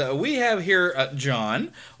 Neverlanders. We have here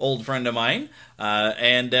John, old friend of mine.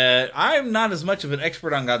 And I'm not as much of an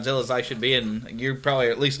expert on Godzilla as I should be. And you're probably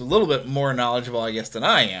at least a little bit more knowledgeable, I guess, than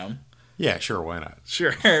I am. Yeah, sure, why not?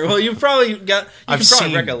 Sure. Well, you've probably got... You can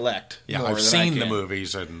probably recollect. Yeah, I've seen the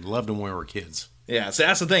movies and loved them when we were kids. Yeah, so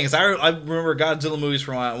that's the thing. Is I remember Godzilla movies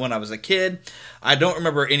from when I was a kid. I don't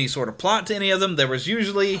remember any sort of plot to any of them. There was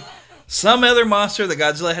usually some other monster that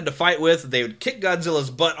Godzilla had to fight with. They would kick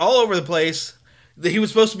Godzilla's butt all over the place. He was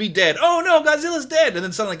supposed to be dead. Oh, no, Godzilla's dead. And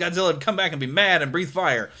then suddenly Godzilla would come back and be mad and breathe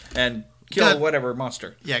fire and kill whatever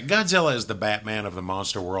monster. Yeah, Godzilla is the Batman of the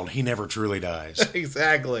monster world. He never truly dies.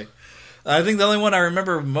 Exactly. I think the only one I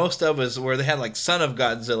remember most of is where they had like Son of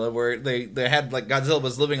Godzilla, where they had like Godzilla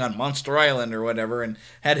was living on Monster Island or whatever, and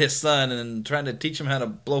had his son and trying to teach him how to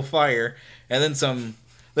blow fire. And then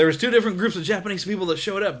there was two different groups of Japanese people that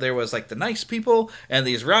showed up. There was like the nice people and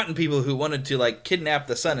these rotten people who wanted to like kidnap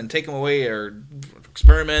the son and take him away or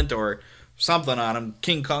experiment or something on him,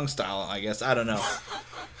 King Kong style, I guess. I don't know.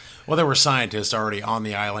 Well, there were scientists already on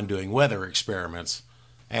the island doing weather experiments,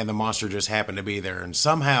 and the monster just happened to be there, and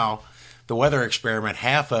somehow the weather experiment,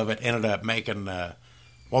 half of it ended up making, the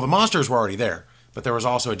monsters were already there, but there was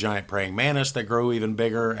also a giant praying mantis that grew even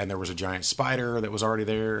bigger, and there was a giant spider that was already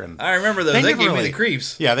there. And I remember those. They gave me the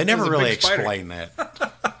creeps. Yeah, they never really explained that.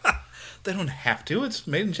 They don't have to. It's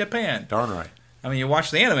made in Japan. Darn right. I mean, you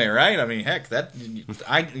watch the anime, right? I mean, heck,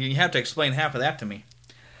 you have to explain half of that to me.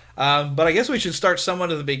 But I guess we should start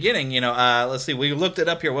somewhat at the beginning. Let's see. We looked it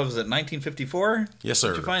up here. What was it, 1954? Yes, sir.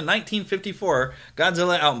 Did you find 1954?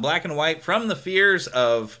 Godzilla out in black and white. From the fears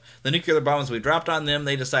of the nuclear bombs we dropped on them,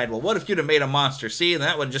 they decide, well, what if you'd have made a monster? See, and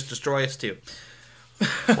that would just destroy us too.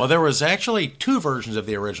 Well, there was actually two versions of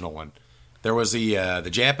the original one. There was the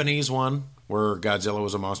Japanese one, where Godzilla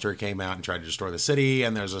was a monster who came out and tried to destroy the city,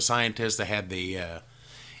 and there's a scientist that had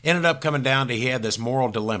ended up coming down to, he had this moral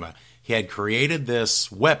dilemma. He had created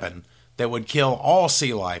this weapon that would kill all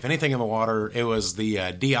sea life, anything in the water. It was the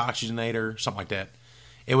deoxygenator, something like that.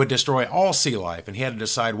 It would destroy all sea life, and he had to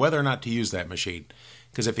decide whether or not to use that machine.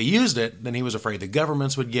 Because if he used it, then he was afraid the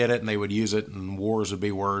governments would get it, and they would use it, and wars would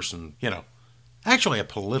be worse, and, actually a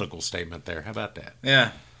political statement there. How about that?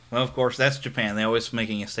 Yeah. Well, of course, that's Japan. They're always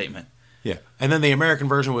making a statement. Yeah. And then the American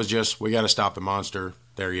version was just, we got to stop the monster.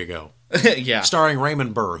 There you go. Yeah. Starring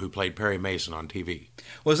Raymond Burr, who played Perry Mason on TV.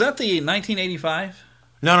 Was that the 1985?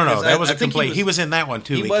 No. That was a complete... He was in that one,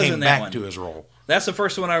 too. He came back to his role. That's the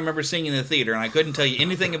first one I remember seeing in the theater, and I couldn't tell you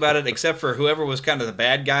anything about it except for whoever was kind of the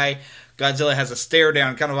bad guy. Godzilla has a stare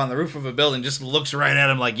down kind of on the roof of a building, just looks right at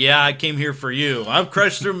him like, yeah, I came here for you. I've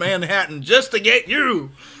crushed through Manhattan just to get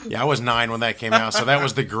you. Yeah, I was 9 when that came out, so that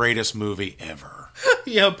was the greatest movie ever.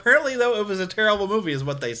 Yeah, apparently, though, it was a terrible movie, is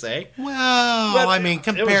what they say. Well, but, I mean,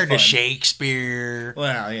 compared to Shakespeare.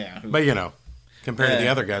 Well, yeah. But, compared to the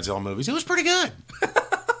other Godzilla movies, it was pretty good.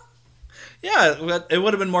 Yeah, it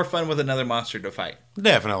would have been more fun with another monster to fight.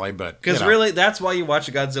 Definitely, but... Because really, that's why you watch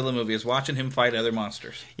a Godzilla movie, is watching him fight other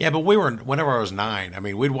monsters. Yeah, but whenever I was 9, I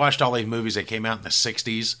mean, we'd watched all these movies that came out in the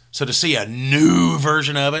 60s, so to see a new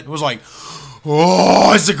version of it was like,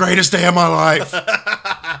 oh, it's the greatest day of my life.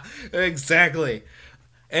 Exactly.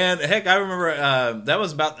 And heck, I remember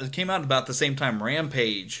it came out about the same time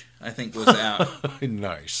Rampage, I think, was out.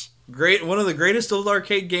 Nice. Great, one of the greatest old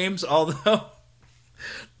arcade games, although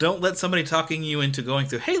don't let somebody talking you into going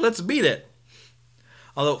through, hey, let's beat it.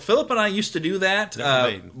 Although Philip and I used to do that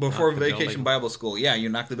before Vacation Bible School. Yeah, you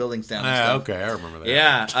knock the buildings down and stuff. Okay, I remember that.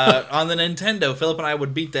 Yeah, on the Nintendo, Philip and I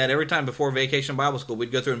would beat that every time before Vacation Bible School.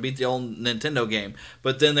 We'd go through and beat the old Nintendo game.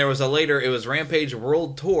 But then there was it was Rampage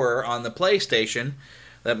World Tour on the PlayStation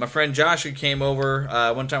that my friend Josh came over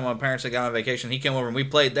one time when my parents had gone on vacation. He came over and we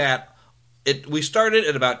played that. We started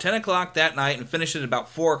at about 10 o'clock that night and finished at about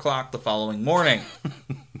 4 o'clock the following morning.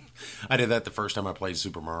 I did that the first time I played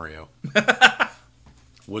Super Mario.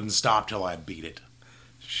 Wouldn't stop till I beat it.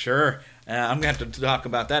 Sure. I'm going to have to talk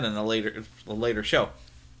about that in a later show.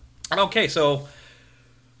 Okay, so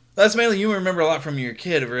that's mainly you remember a lot from your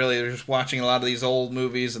kid, really. They're just watching a lot of these old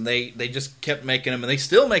movies, and they just kept making them, and they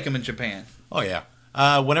still make them in Japan. Oh, yeah.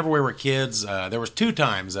 Whenever we were kids, there was 2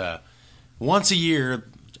 times. Once a year,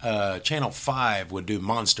 Channel 5 would do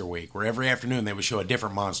Monster Week, where every afternoon they would show a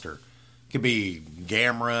different monster. It could be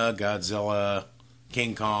Gamera, Godzilla,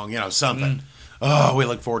 King Kong, something. Oh, we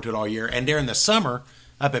look forward to it all year. And during the summer,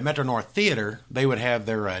 up at Metro North Theater, they would have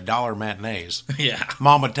their dollar matinees. Yeah.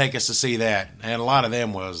 Mom would take us to see that. And a lot of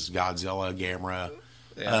them was Godzilla, Gamera,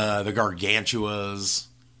 the Gargantuas.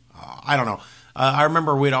 I don't know. I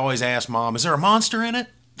remember we'd always ask Mom, is there a monster in it?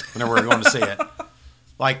 whenever we were going to see it.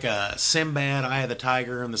 Like Sinbad, Eye of the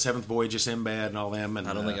Tiger, and the Seventh Voyage of Sinbad, and all them. And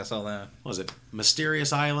I don't think I saw that. What was it?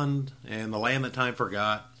 Mysterious Island, and The Land That Time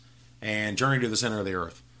Forgot, and Journey to the Center of the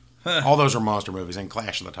Earth. All those are monster movies, and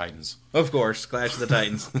Clash of the Titans. Of course, Clash of the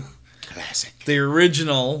Titans. Classic. The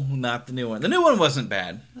original, not the new one. The new one wasn't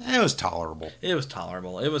bad. It was tolerable. It was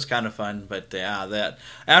tolerable. It was kind of fun, but that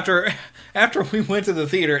after we went to the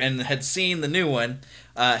theater and had seen the new one,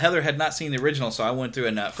 Heather had not seen the original, so I went through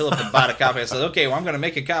and Philip had bought a copy. I said, "Okay, well, I'm going to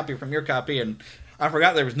make a copy from your copy," and I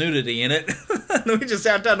forgot there was nudity in it. And we just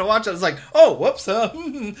sat down to watch it. I was like, "Oh, whoops!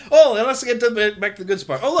 Let's get back to the good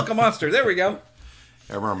spot. Oh, look, a monster! There we go."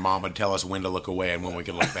 I remember Mom would tell us when to look away and when we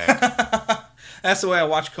could look back. That's the way I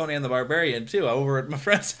watched Conan the Barbarian, too, over at my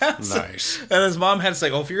friend's house. Nice. And his mom had to say,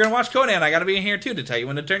 if you're going to watch Conan, I got to be in here, too, to tell you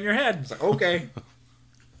when to turn your head. It's like, okay.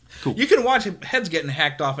 Cool. You can watch heads getting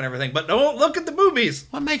hacked off and everything, but don't look at the boobies.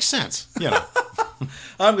 Well, it makes sense. You know.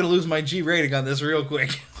 I'm going to lose my G rating on this real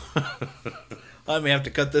quick. I may have to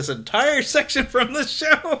cut this entire section from the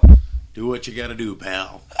show. Do what you got to do,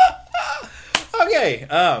 pal. Okay,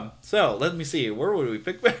 so let me see. Where would we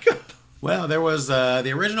pick back up? Well, there was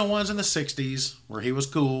the original ones in the 60s where he was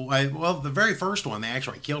cool. The very first one, they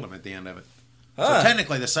actually killed him at the end of it. So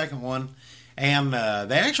technically the second one, and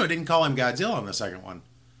they actually didn't call him Godzilla in the second one.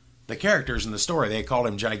 The characters in the story, they called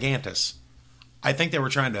him Gigantus. I think they were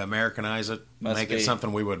trying to Americanize it, make it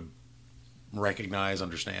something we would recognize,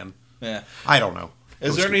 understand. Yeah. I don't know.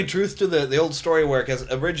 Is there any truth to the old story where,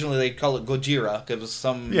 because originally they call it Gojira, because it was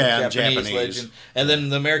some Japanese legend, and then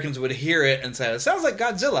the Americans would hear it and say, it sounds like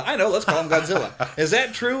Godzilla. I know, let's call him Godzilla. Is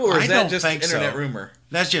that true, or is that just internet rumor?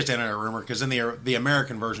 That's just internet rumor, because in the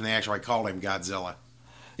American version, they actually called him Godzilla.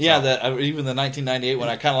 Yeah, even the 1998 one,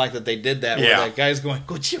 I kind of like that they did that, where that guy's going,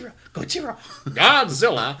 Gojira,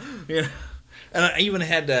 Godzilla. You know? And I even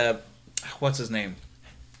had, what's his name?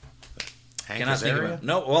 Hank Azaria?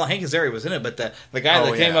 No, well, Hank Azaria was in it, but the guy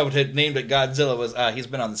that came up with it, named it Godzilla, was he's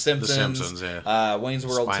been on The Simpsons. The Simpsons, yeah. Wayne's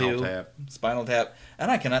World Spinal 2. Tap. Spinal Tap.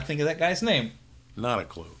 And I cannot think of that guy's name. Not a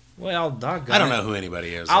clue. Well, doggone I don't know who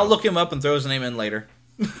anybody is. I'll look him up and throw his name in later.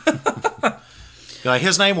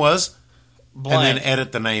 His name was... Blank. And then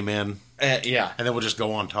edit the name in. Yeah. And then we'll just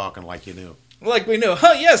go on talking like you knew. Like we knew.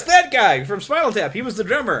 Oh, yes, that guy from Spinal Tap. He was the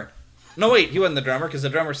drummer. No, wait, he wasn't the drummer, because the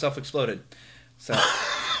drummer self-exploded. So...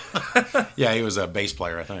 Yeah, he was a bass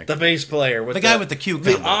player, I think. The bass player. With the guy with the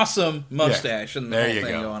cucumber. The awesome mustache and the there whole you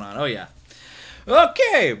thing go. going on. Oh, yeah.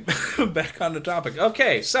 Okay, back on the topic.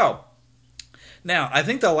 Okay, so, now, I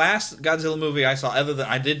think the last Godzilla movie I saw, other than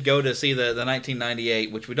I did go to see the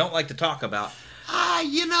 1998, which we don't like to talk about.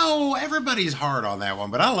 Everybody's hard on that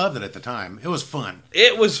one, but I loved it at the time. It was fun.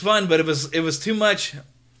 It was fun, but it was too much...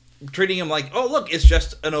 treating him like, oh, look, it's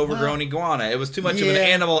just an overgrown iguana. It was too much of an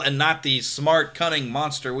animal and not the smart, cunning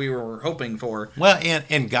monster we were hoping for. Well,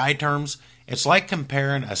 in guy terms, it's like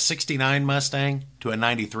comparing a 69 Mustang to a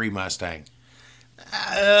 93 Mustang.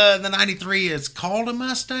 The 93 is called a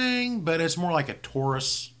Mustang, but it's more like a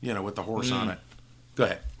Taurus, with the horse on it. Go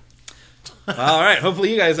ahead. All right.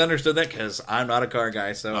 Hopefully you guys understood that, because I'm not a car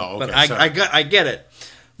guy. So, okay, but I get it.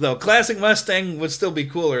 Though classic Mustang would still be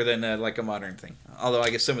cooler than like a modern thing. Although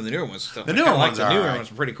I guess some of the newer ones, the newer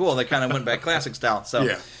ones were pretty cool. They kind of went back classic style. So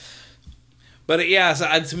yeah. But yeah, so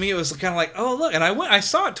to me it was kind of like, oh look, and I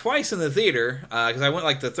saw it twice in the theater because I went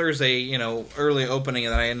like the Thursday, early opening,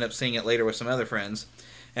 and then I ended up seeing it later with some other friends.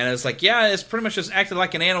 And it's like, yeah, it's pretty much just acted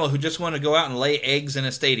like an animal who just wanted to go out and lay eggs in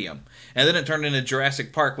a stadium, and then it turned into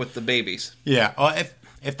Jurassic Park with the babies. Yeah, well,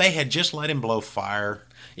 if they had just let him blow fire,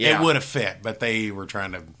 it would have fit. But they were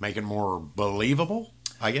trying to make it more believable,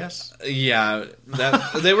 I guess. Yeah,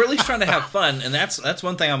 they were at least trying to have fun, and that's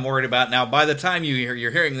one thing I'm worried about. Now, by the time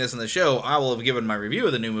you're hearing this in the show, I will have given my review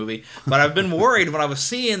of the new movie. But I've been worried when I was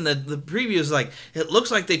seeing the previews. Like, it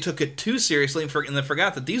looks like they took it too seriously and they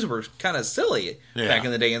forgot that these were kind of silly back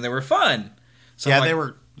in the day, and they were fun. So they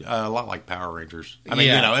were a lot like Power Rangers. I mean,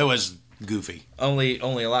 it was goofy. Only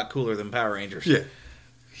a lot cooler than Power Rangers.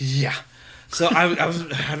 Yeah. So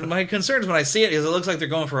my concerns when I see it is it looks like they're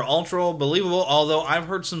going for ultra believable. Although I've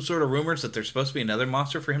heard some sort of rumors that there's supposed to be another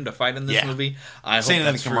monster for him to fight in this movie. I've seen it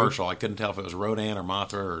in the commercial. I couldn't tell if it was Rodan or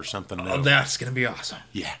Mothra or something. Oh, that's gonna be awesome.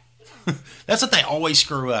 Yeah, that's what they always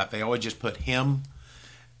screw up. They always just put him.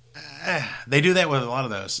 They do that with a lot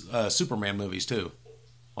of those Superman movies too.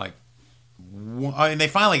 Like, they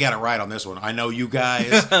finally got it right on this one. I know you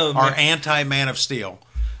guys are anti Man of Steel.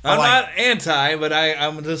 I'm not anti, but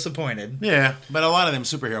I'm disappointed. Yeah, but a lot of them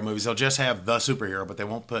superhero movies, they'll just have the superhero, but they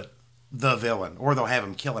won't put the villain. Or they'll have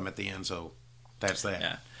him kill him at the end, so that's that.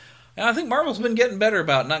 Yeah. And I think Marvel's been getting better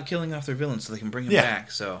about not killing off their villains so they can bring him back.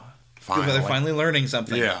 So They're finally learning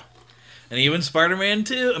something. Yeah. And even Spider-Man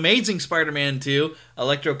 2, Amazing Spider-Man 2,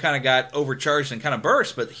 Electro kind of got overcharged and kind of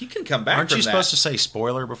burst, but he can come back Aren't from you that. supposed to say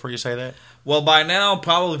spoiler before you say that? Well, by now,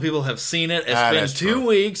 probably people have seen it. It's been 2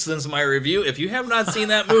 weeks since my review. If you have not seen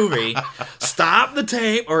that movie, stop the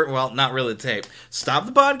tape, or, well, not really the tape. Stop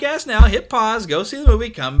the podcast now, hit pause, go see the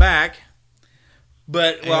movie, come back.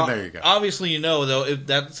 But, well, there you go. obviously you know, though,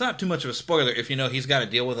 that's not too much of a spoiler if you know he's got to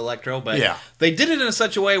deal with Electro. But yeah. They did it in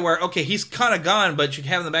such a way where, okay, he's kind of gone, but you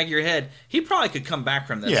have in the back of your head, he probably could come back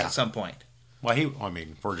from this at some point. Well,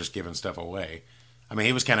 if we're just giving stuff away. I mean,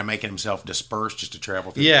 he was kind of making himself disperse just to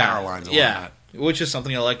travel through the power lines and whatnot. Which is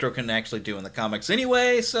something Electro can actually do in the comics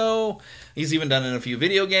anyway, so he's even done it in a few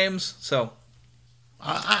video games, so...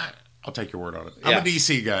 I'll take your word on it. I'm a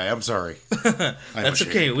DC guy. I'm sorry. That's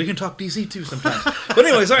okay. We can talk DC too sometimes. But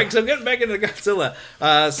anyways, all right, so getting back into Godzilla.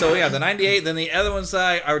 The 98, then the other ones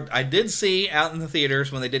I did see out in the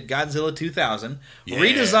theaters when they did Godzilla 2000. Yeah.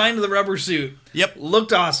 Redesigned the rubber suit. Yep.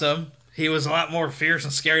 Looked awesome. He was a lot more fierce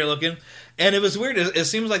and scary looking. And it was weird. It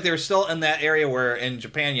seems like they're still in that area where in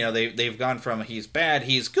Japan, you know, they've gone from he's bad,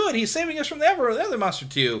 he's good, he's saving us from the other monster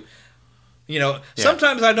to... You know,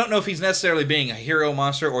 sometimes I don't know if he's necessarily being a hero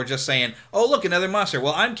monster or just saying, oh, look, another monster.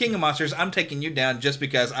 Well, I'm king of monsters. I'm taking you down just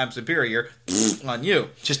because I'm superior on you.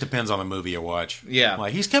 Just depends on the movie you watch. Yeah.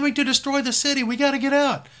 Like, he's coming to destroy the city. We got to get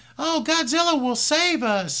out. Oh, Godzilla will save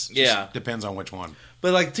us. Just depends on which one.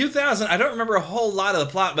 But like 2000, I don't remember a whole lot of the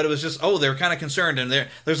plot, but it was just, they're kind of concerned, and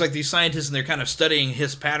there's like these scientists, and they're kind of studying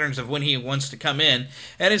his patterns of when he wants to come in,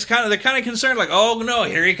 and they're kind of concerned, like, oh no,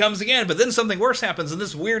 here he comes again. But then something worse happens, and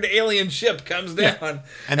this weird alien ship comes down,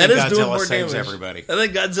 and then Godzilla saves everybody. And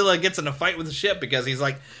then Godzilla gets in a fight with the ship because he's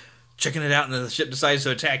like checking it out, and then the ship decides to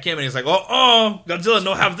attack him, and he's like, oh, Godzilla,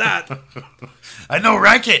 no have that. I know,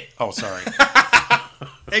 racket. Oh, sorry.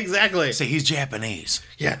 Exactly. See, he's Japanese.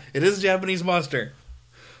 Yeah, it is a Japanese monster.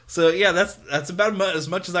 So, yeah, that's about as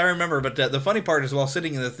much as I remember. But the funny part is while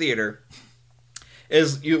sitting in the theater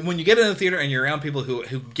is when you get in the theater and you're around people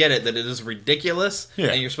who get it, that it is ridiculous. Yeah.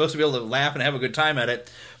 And you're supposed to be able to laugh and have a good time at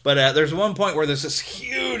it. But there's one point where there's this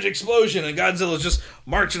huge explosion and Godzilla's just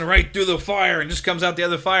marching right through the fire and just comes out the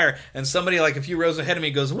other fire. And somebody like a few rows ahead of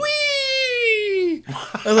me goes, whee!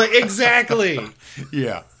 I was like, exactly.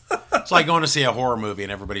 Yeah. It's like going to see a horror movie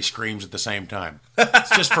and everybody screams at the same time.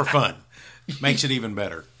 It's just for fun. Makes it even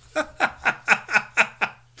better. I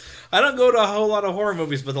don't go to a whole lot of horror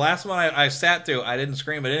movies, but the last one I sat through, I didn't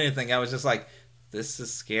scream at anything. I was just like, this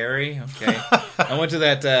is scary. Okay. I went to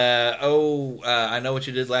that, I Know What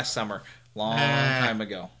You Did Last Summer. Long time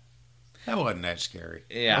ago. That wasn't that scary.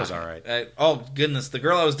 Yeah. That was all right. Oh, goodness. The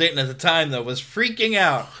girl I was dating at the time, though, was freaking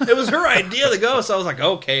out. It was her idea to go, so I was like,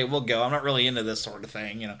 okay, we'll go. I'm not really into this sort of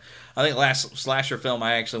thing, you know. I think last slasher film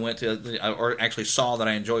I actually went to, or actually saw that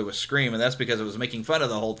I enjoyed was Scream, and that's because it was making fun of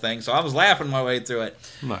the whole thing, so I was laughing my way through it.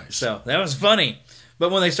 Nice. So that was funny.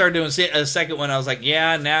 But when they started doing a second one, I was like,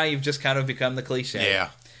 yeah, now you've just kind of become the cliche.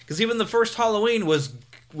 Yeah. Because even the first Halloween was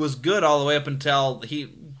good all the way up until he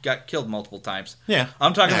got killed multiple times. Yeah.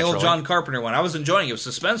 I'm talking the old John Carpenter one. I was enjoying it. It was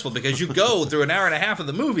suspenseful because you go through an hour and a half of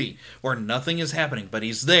the movie where nothing is happening, but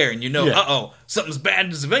he's there, and you know, something's bad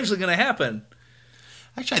is eventually going to happen.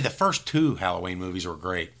 Actually, the first two Halloween movies were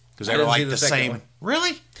great because they were like the same. One.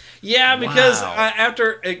 Really? Yeah, because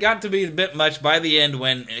after it got to be a bit much by the end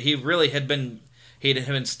when he really had been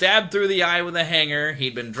stabbed through the eye with a hanger,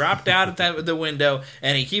 he'd been dropped out at the window,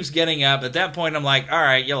 and he keeps getting up. At that point, I'm like, all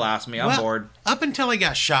right, you lost me. I'm bored. Up until he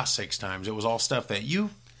got shot 6 times, it was all stuff that you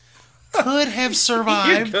could have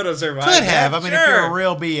survived. You could have survived. Could have. I mean, if you're a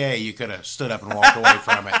real BA, you could have stood up and walked away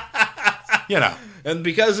from it. You know. And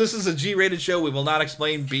because this is a G-rated show, we will not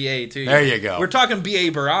explain BA to you. There you go. We're talking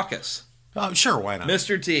BA Baracus. Oh, sure, why not?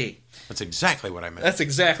 Mr. T. That's exactly what I meant. That's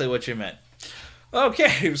exactly what you meant.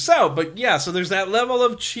 Okay, so there's that level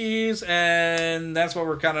of cheese, and that's what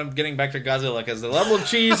we're kind of getting back to Godzilla, because the level of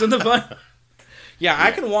cheese and the fun. Yeah,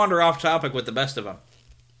 I can wander off topic with the best of them.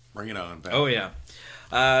 Bring it on, pal. Oh, yeah.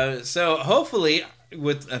 So hopefully,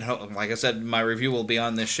 like I said, my review will be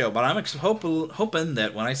on this show, but I'm hoping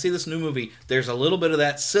that when I see this new movie, there's a little bit of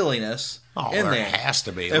that silliness in there. Has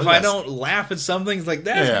to be. If I don't laugh at some things like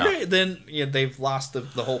that, great, then they've lost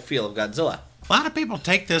the whole feel of Godzilla. A lot of people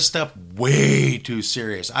take this stuff way too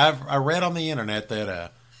serious. I read on the internet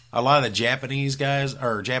that a lot of the Japanese guys,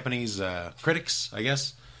 or Japanese critics, I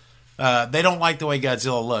guess, they don't like the way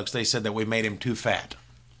Godzilla looks. They said that we made him too fat.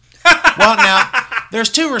 Well, now, there's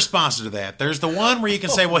 2 responses to that. There's the one where you can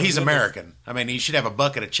say, well, he's American. I mean, he should have a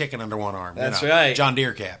bucket of chicken under one arm. That's right. John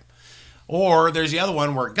Deere cap. Or there's the other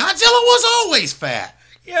one where Godzilla was always fat.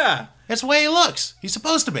 Yeah. That's the way he looks. He's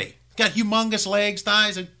supposed to be. He's got humongous legs,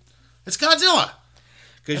 thighs, and It's Godzilla.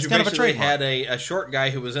 Because you kind of a basically trademark. had a short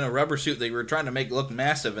guy who was in a rubber suit that you were trying to make look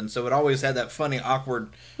massive, and so it always had that funny, awkward,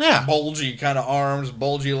 bulgy kind of arms,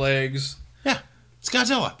 bulgy legs. Yeah, it's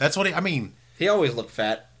Godzilla. That's what I mean. He always looked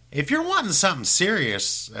fat. If you're wanting something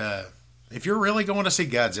serious, if you're really going to see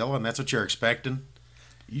Godzilla and that's what you're expecting,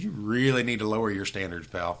 you really need to lower your standards,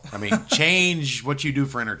 pal. I mean, change what you do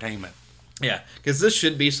for entertainment. Yeah, because this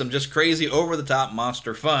should be some just crazy, over-the-top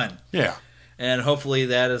monster fun. Yeah. And hopefully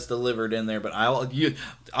that is delivered in there. But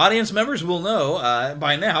audience members will know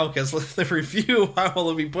by now, because the review I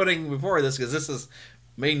will be putting before this, because this is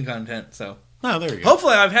main content. So, oh, there you go.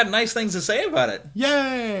 Hopefully I've had nice things to say about it.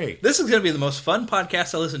 Yay! This is going to be the most fun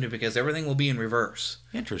podcast I listen to, because everything will be in reverse.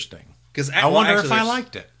 Interesting. I wonder if I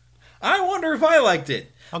liked it. I wonder if I liked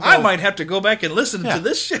it. I might have to go back and listen to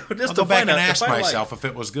this show just I'll to go back find and out ask if I myself if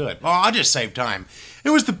it was good. Oh, I'll just save time.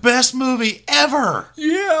 It was the best movie ever.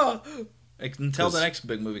 Yeah. Until the next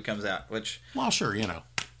big movie comes out, which... Well, sure, you know.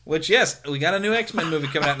 Which, yes, we got a new X-Men movie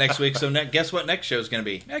coming out next week, so guess what next show is going to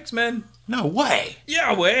be? X-Men. No way.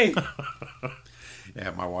 Yeah, way. Yeah,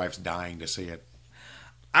 my wife's dying to see it.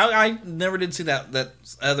 I never did see that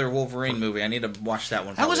other Wolverine movie. I need to watch that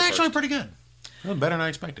one. That was actually first. pretty good. It was better than I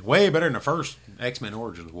expected. Way better than the first X-Men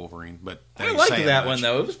Origins Wolverine. But I liked that one,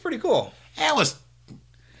 though. It was pretty cool. That was...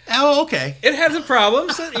 Oh, okay. It had some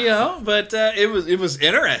problems, but it was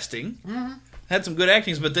interesting. Mm-hmm. Had some good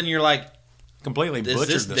actings, but then you're like... Completely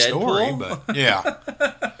butchered the Deadpool? story, but... Yeah.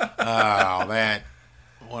 Oh, that...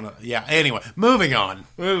 Yeah, anyway. Moving on.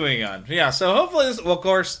 Yeah, so hopefully this... Well, of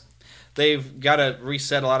course, they've got to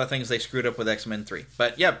reset a lot of things they screwed up with X-Men 3.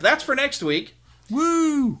 But, yeah, that's for next week.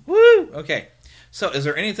 Woo! Okay. So, is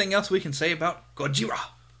there anything else we can say about Gojira?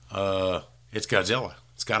 It's Godzilla.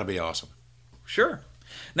 It's got to be awesome. Sure.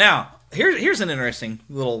 Now, here's an interesting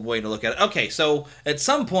little way to look at it. Okay, so at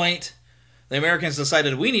some point, the Americans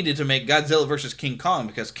decided we needed to make Godzilla versus King Kong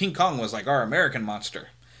because King Kong was like our American monster.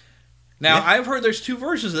 Now, I've heard there's two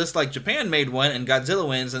versions of this, like Japan made one and Godzilla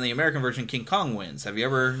wins, and the American version King Kong wins. Have you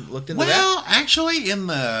ever looked into that? Well, actually, in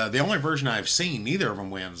the only version I've seen, neither of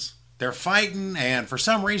them wins. They're fighting, and for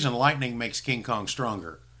some reason, lightning makes King Kong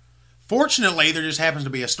stronger. Fortunately, there just happens to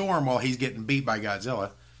be a storm while he's getting beat by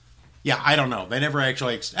Godzilla. Yeah, I don't know. They never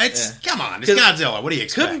actually... Come on, it's Godzilla. What do you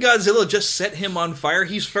expect? Couldn't Godzilla just set him on fire?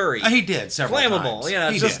 He's furry. He did several Flammable. times. Yeah,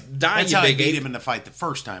 he just did. die, That's you how he big beat ape. him in the fight the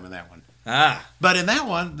first time in that one. Ah. But in that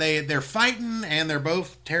one, they're fighting, and they're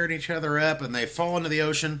both tearing each other up, and they fall into the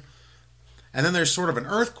ocean. And then there's sort of an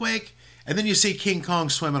earthquake, and then you see King Kong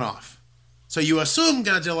swimming off. So you assume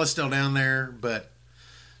Godzilla's still down there, but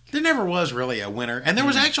there never was really a winner. And there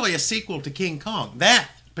was actually a sequel to King Kong, that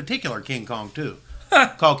particular King Kong too,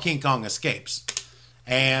 called King Kong Escapes.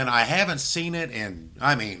 And I haven't seen it in,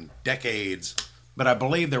 decades, but I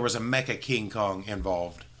believe there was a Mecha King Kong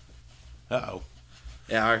involved. Uh-oh.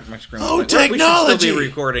 Yeah, my screen was Oh, like, technology! We should still be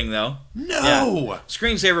recording, though. No! Yeah.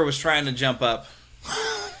 Screensaver was trying to jump up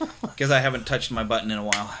because I haven't touched my button in a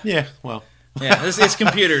while. Yeah, well... Yeah, it's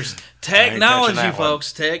computers. Technology, that one.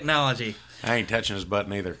 folks. Technology. I ain't touching his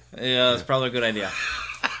button either. Yeah, that's probably a good idea.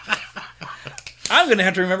 I'm going to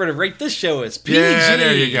have to remember to rate this show as PG. Yeah,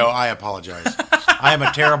 there you go. I apologize. I am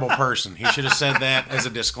a terrible person. He should have said that as a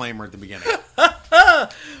disclaimer at the beginning.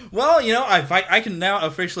 Well, I can now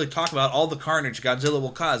officially talk about all the carnage Godzilla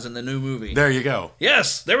will cause in the new movie. There you go.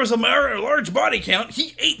 Yes, there was a large body count.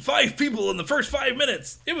 He ate 5 people in the first 5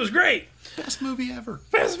 minutes. It was great. Best movie ever.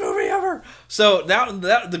 Best movie ever. So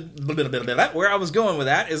that where I was going with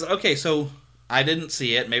that is, okay, so I didn't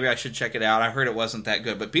see it. Maybe I should check it out. I heard it wasn't that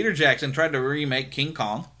good. But Peter Jackson tried to remake King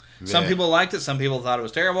Kong. Yeah. Some people liked it. Some people thought it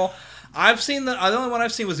was terrible. The only one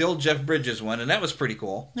I've seen was the old Jeff Bridges one, and that was pretty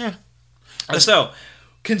cool. Yeah. So,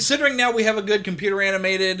 considering now we have a good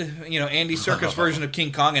computer-animated, Andy Serkis version of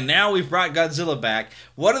King Kong, and now we've brought Godzilla back,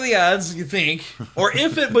 what are the odds, you think, or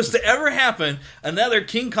if it was to ever happen, another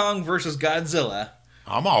King Kong versus Godzilla?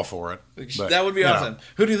 I'm all for it. But, that would be awesome.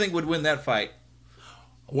 Who do you think would win that fight?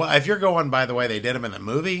 Well, if you're going by the way they did him in the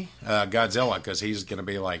movie, Godzilla, because he's going to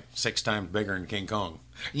be like 6 times bigger than King Kong.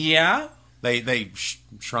 Yeah? They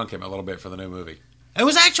shrunk him a little bit for the new movie. It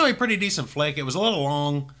was actually a pretty decent flick. It was a little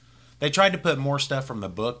long. They tried to put more stuff from the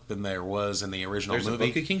book than there was in the original movie. There's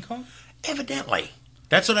a book of King Kong? Evidently.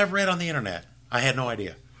 That's what I've read on the internet. I had no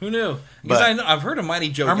idea. Who knew? Because I've heard of Mighty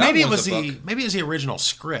Joe Young maybe it was was maybe it was the original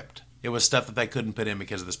script. It was stuff that they couldn't put in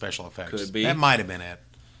because of the special effects. Could be. That might have been it.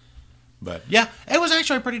 But yeah, it was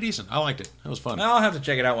actually pretty decent. I liked it. It was fun. I'll have to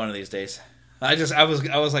check it out one of these days. I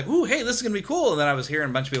was like, ooh, hey, this is gonna be cool. And then I was hearing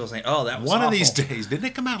a bunch of people saying, oh, that was one awful. of these days. Didn't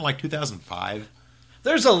it come out in like 2005?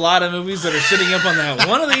 There's a lot of movies that are sitting up on that.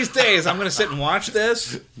 One of these days, I'm going to sit and watch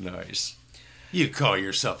this. Nice. You call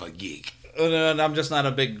yourself a geek. I'm just not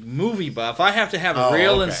a big movie buff. I have to have a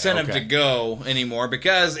real incentive to go anymore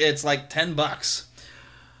because it's like $10.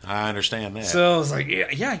 I understand that. So I was like,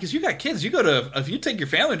 yeah, because you got kids. You go to, if you take your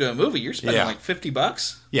family to a movie, you're spending like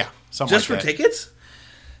 $50. Yeah, something just for tickets.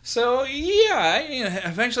 So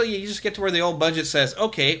eventually you just get to where the old budget says,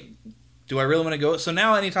 okay, do I really want to go? So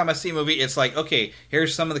now anytime I see a movie, it's like, okay,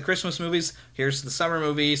 here's some of the Christmas movies, here's the summer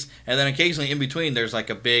movies, and then occasionally in between there's like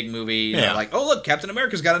a big movie, you know, like, oh look, Captain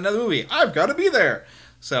America's got another movie. I've got to be there.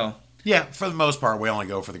 So yeah, for the most part, we only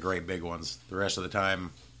go for the great big ones. The rest of the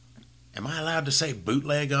time, am I allowed to say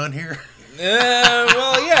bootleg on here?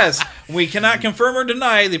 Well, yes. We cannot confirm or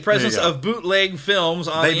deny the presence of bootleg films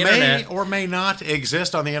on the internet. They may or may not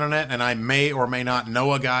exist on the internet, and I may or may not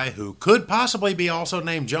know a guy who could possibly be also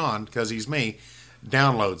named John, because he's me,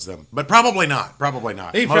 downloads them. But probably not. Probably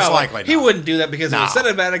not. Most likely not. He wouldn't do that because it would set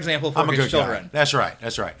a bad example for his children. Guy. That's right.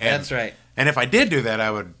 That's right. And if I did do that, I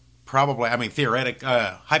would probably,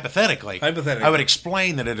 hypothetically, I would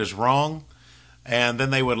explain that it is wrong, and then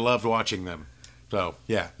they would love watching them. So,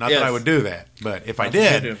 yeah, not that I would do that. But if I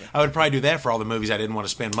did, I would probably do that for all the movies I didn't want to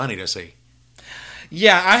spend money to see.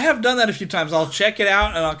 Yeah, I have done that a few times. I'll check it out,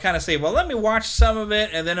 and I'll kind of say, well, let me watch some of it,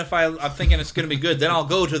 and then if I'm thinking it's going to be good, then I'll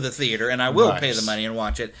go to the theater, and I will pay the money and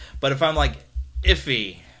watch it. But if I'm, like,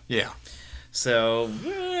 iffy. Yeah. So,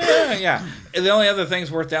 yeah. The only other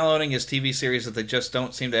things worth downloading is TV series that they just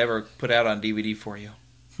don't seem to ever put out on DVD for you.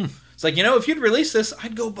 It's like, if you'd release this,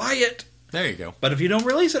 I'd go buy it. There you go. But if you don't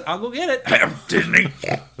release it, I'll go get it. Disney.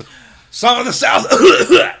 Song of the South.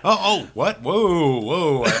 What?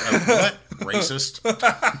 Whoa. What? Racist.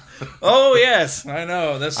 Oh, yes. I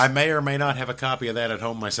know. I may or may not have a copy of that at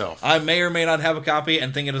home myself. I may or may not have a copy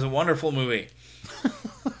and think it is a wonderful movie.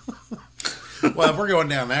 Well, if we're going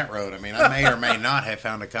down that road, I may or may not have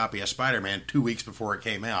found a copy of Spider-Man 2 weeks before it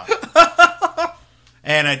came out.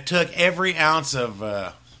 And it took every ounce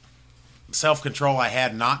of self-control I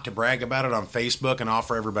had not to brag about it on Facebook and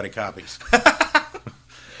offer everybody copies.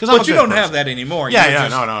 But you don't have that anymore. No.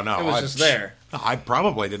 It was just there. I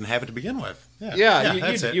probably didn't have it to begin with.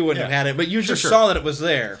 You wouldn't have had it, but you just saw that it was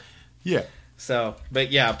there. Yeah. So,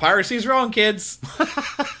 but yeah, piracy's wrong, kids.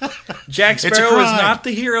 Jack Sparrow is not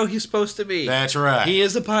the hero he's supposed to be. That's right. He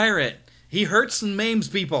is a pirate. He hurts and maims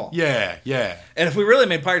people. Yeah. And if we really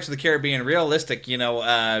made Pirates of the Caribbean realistic,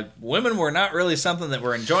 women were not really something that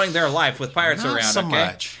were enjoying their life with pirates around. Not so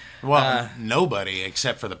much. Well, nobody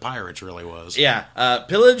except for the pirates really was. Yeah.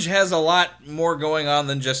 Pillage has a lot more going on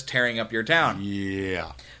than just tearing up your town.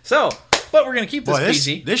 Yeah. So, but we're going to keep this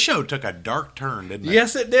PG. This show took a dark turn, didn't it?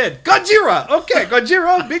 Yes, it did. Godzilla! Okay,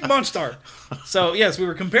 Godzilla, big monster. So, yes, we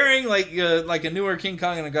were comparing like a newer King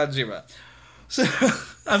Kong and a Godzilla. So,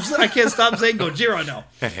 I can't stop saying Gojira now.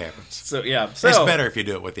 That happens. So, yeah. It's better if you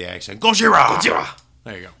do it with the accent. Gojira!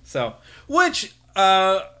 There you go. So, which,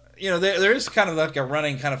 there is kind of like a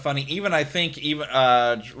running kind of funny,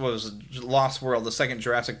 what was Lost World, the second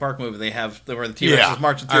Jurassic Park movie they have, where the T-Rex is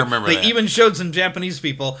marching through. I remember that. They even showed some Japanese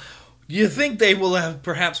people. You think they will have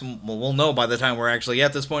perhaps, we'll know by the time we're actually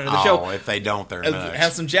at this point of the show. Oh, if they don't, they're nuts.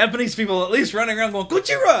 Have some Japanese people at least running around going,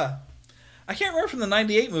 Gojira! I can't remember from the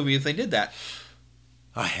 98 movie if they did that.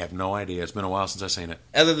 I have no idea. It's been a while since I've seen it.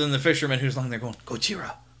 Other than the fisherman who's lying there going,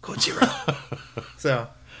 Gojira! So,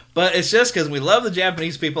 but it's just because we love the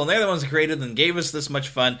Japanese people, and they're the ones who created and gave us this much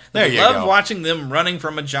fun. We love watching them running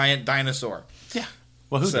from a giant dinosaur. Yeah.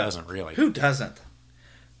 Well, who doesn't, really? Who doesn't?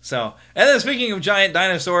 So, and then speaking of giant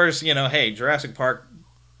dinosaurs, hey, Jurassic Park,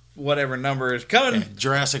 whatever number is coming. Yeah,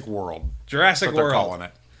 Jurassic World. Jurassic World. They're calling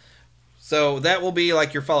it. So that will be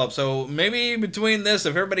like your follow-up. So maybe between this,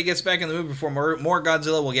 if everybody gets back in the movie before more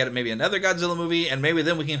Godzilla, we'll get maybe another Godzilla movie, and maybe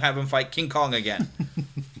then we can have him fight King Kong again.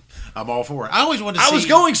 I'm all for it. I always wanted to see... I was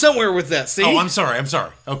going somewhere with that, see? Oh, I'm sorry.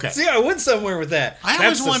 Okay. See, I went somewhere with that. I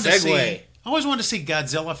always wanted to see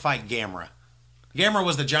Godzilla fight Gamera. Gamera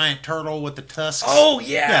was the giant turtle with the tusks. Oh,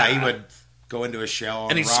 yeah. Yeah, he would go into a shell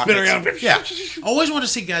and he'd spin around. Yeah. Always wanted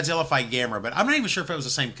to see Godzilla fight Gamera, but I'm not even sure if it was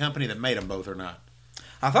the same company that made them both or not.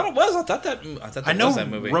 I thought it was. I thought that was that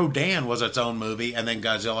movie. Rodan was its own movie, and then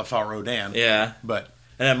Godzilla fought Rodan. Yeah. And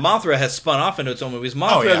then Mothra has spun off into its own movies.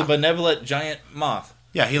 Mothra, the benevolent giant moth.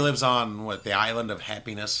 Yeah, he lives on, the Island of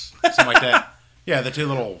Happiness? Something like that. Yeah, the two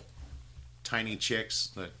little tiny chicks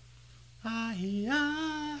that... I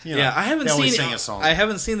haven't sing a song. I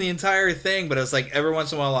haven't seen the entire thing, but it's like every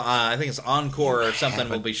once in a while, I think it's Encore or something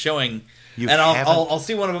will be showing... I'll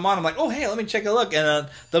see one of them on. I'm like, oh, hey, let me take a look. And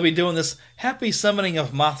they'll be doing this happy summoning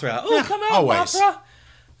of Mothra. Oh, come out, always. Mothra.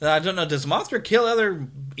 I don't know. Does Mothra kill other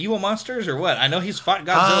evil monsters or what? I know he's fought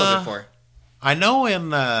Godzilla before. I know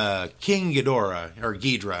in King Ghidorah, or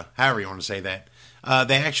Ghidra, however you want to say that,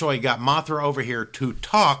 they actually got Mothra over here to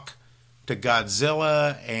talk to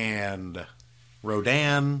Godzilla and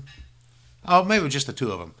Rodan. Oh, maybe just the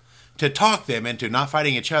two of them. To talk them into not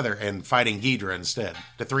fighting each other and fighting Ghidra instead.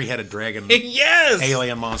 The three-headed dragon yes!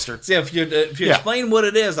 alien monster. See, if you explain what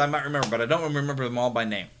it is, I might remember, but I don't remember them all by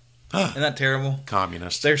name. Isn't that terrible?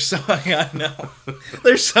 Communist. I know.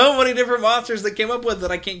 There's so many different monsters that came up with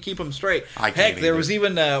that I can't keep them straight. Heck, there was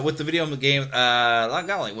even with the video game.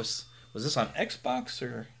 Golly, was this on Xbox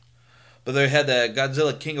or? But they had the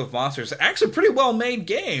Godzilla King of Monsters. Actually, a pretty well made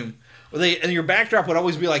game. And your backdrop would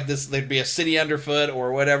always be like this. There'd be a city underfoot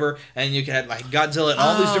or whatever, and you had like Godzilla and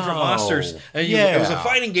all these different monsters. And it was a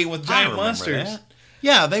fighting game with giant monsters. That.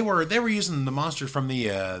 Yeah, they were using the monsters from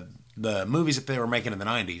the movies that they were making in the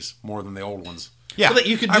 90s more than the old ones. Yeah, well,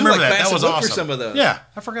 you could do like that was awesome. For some of those. Yeah,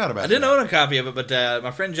 I forgot about it. I didn't own a copy of it, but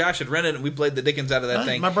my friend Josh had rented it, and we played the dickens out of that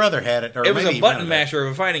thing. My brother had it. It was a button masher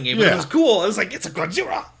of a fighting game, but it was cool. It was like, it's a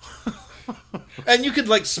Godzilla. And you could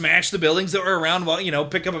like smash the buildings that were around while,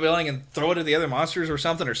 pick up a building and throw it at the other monsters or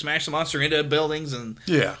something, or smash the monster into buildings. And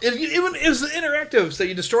it was interactive, so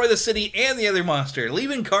you destroy the city and the other monster,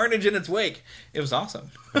 leaving carnage in its wake. It was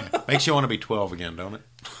awesome. Makes you want to be 12 again, don't it?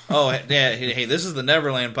 Oh, yeah. Hey, this is the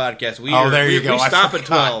Neverland podcast. We stop at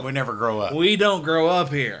 12. We never grow up. We don't grow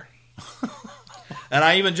up here. And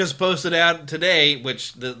I even just posted out today,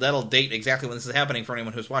 which that'll date exactly when this is happening for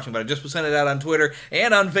anyone who's watching, but I just sent it out on Twitter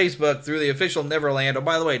and on Facebook through the official Neverland. Oh,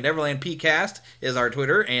 by the way, Neverland PCast is our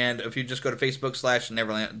Twitter, and if you just go to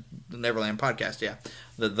Facebook/Neverland Podcast,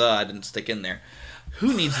 I didn't stick in there.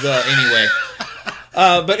 Who needs the anyway?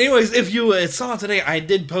 But anyways, if you saw today, I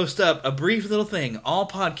did post up a brief little thing. All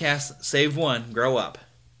podcasts, save one, grow up.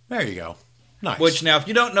 There you go. Nice. Which, now, if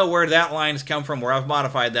you don't know where that line has come from, where I've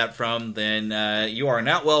modified that from, then you are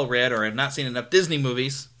not well read or have not seen enough Disney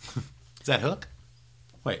movies. Is that Hook?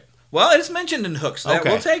 Wait. Well, it's mentioned in Hook, so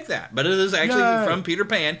we'll take that. But it is actually from Peter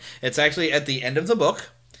Pan. It's actually at the end of the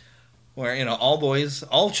book, where,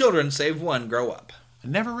 all children, save one, grow up. I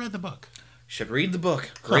never read the book. Should read the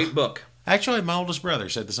book. Great book. Actually, my oldest brother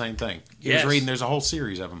said the same thing. He was reading, there's a whole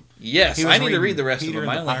series of them. Yes, I need to read the rest Peter of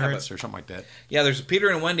them. And the Pirates or something like that. Yeah, there's Peter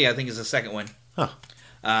and Wendy, I think, is the second one. Huh.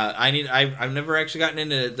 I've never actually gotten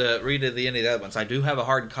into the read of the end of the other ones. I do have a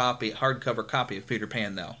hardcover copy of Peter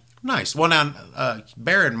Pan, though. Nice. Well, now,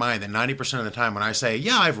 bear in mind that 90% of the time when I say,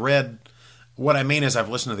 I've read, what I mean is I've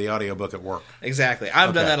listened to the audiobook at work. Exactly.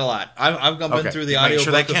 I've done that a lot. I've been through the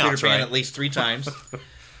audiobook of Peter Pan at least 3 times.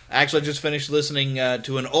 I actually just finished listening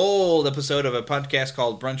to an old episode of a podcast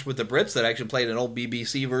called Brunch with the Brits that actually played an old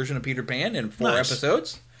BBC version of Peter Pan in 4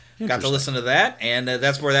 episodes. Got to listen to that, and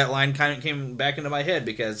that's where that line kind of came back into my head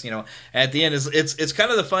because, at the end, it's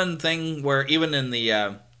kind of the fun thing where even in the,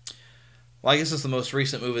 I guess it's the most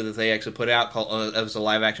recent movie that they actually put out called, it was a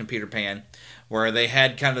live-action Peter Pan, where they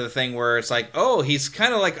had kind of the thing where it's like, oh, he's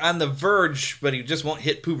kind of like on the verge, but he just won't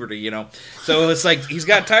hit puberty, So it's like he's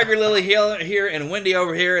got Tiger Lily here and Wendy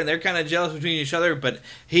over here, and they're kind of jealous between each other, but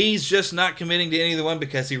he's just not committing to any of the one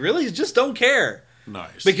because he really just don't care.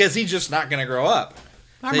 Nice. Because he's just not going to grow up.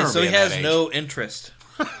 So he has no interest.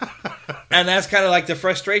 And that's kind of like the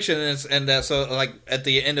frustration. So like at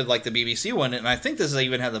the end of like the BBC one, and I think this is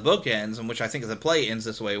even how the book ends, and which I think the play ends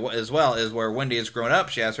this way as well, is where Wendy has grown up.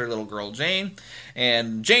 She has her little girl Jane,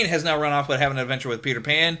 and Jane has now run off with having an adventure with Peter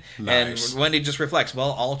Pan. Nice. And Wendy just reflects,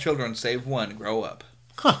 well, all children save one grow up.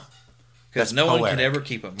 Huh. Because no one can ever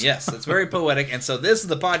keep them. Yes, it's very poetic. And so this is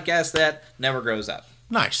the podcast that never grows up.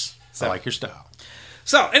 Nice. I like your style.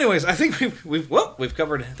 So, anyways, I think we've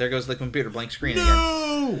covered. There goes the computer blank screen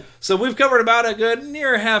again. So we've covered about a good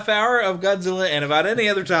near half hour of Godzilla and about any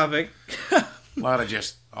other topic. A lot of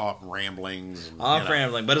just ramblings.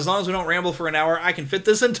 Rambling, but as long as we don't ramble for an hour, I can fit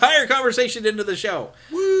this entire conversation into the show.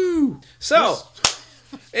 Woo! So,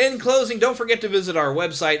 in closing, don't forget to visit our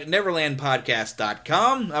website,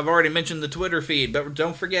 neverlandpodcast.com. I've already mentioned the Twitter feed, but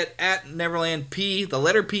don't forget at Neverland P, the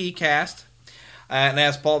letter P cast. And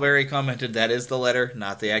as Paul Berry commented, that is the letter,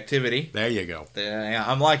 not the activity. There you go. Yeah,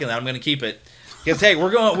 I'm liking that. I'm going to keep it. Because, hey,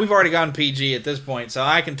 we've already gone PG at this point, so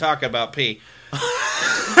I can talk about P.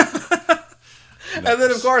 And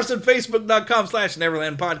then, of course, at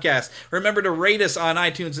Facebook.com/Neverland Podcast. Remember to rate us on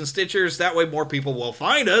iTunes and Stitchers. That way more people will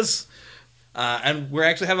find us. And we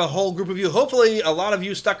actually have a whole group of you. Hopefully, a lot of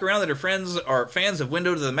you stuck around that are friends or fans of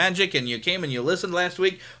Window to the Magic, and you came and you listened last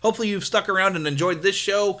week. Hopefully, you've stuck around and enjoyed this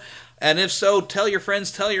show. And if so, tell your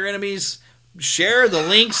friends, tell your enemies, share the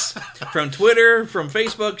links from Twitter, from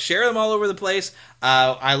Facebook, share them all over the place.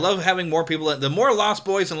 I love having more people. The more Lost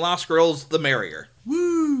Boys and Lost Girls, the merrier.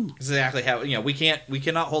 Woo! Woo! Exactly how we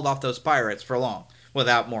cannot hold off those pirates for long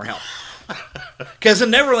without more help. Because the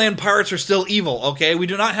Neverland pirates are still evil. Okay, we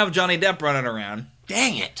do not have Johnny Depp running around.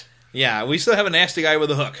 Dang it! Yeah, we still have a nasty guy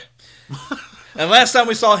with a hook. And last time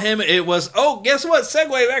we saw him, it was guess what?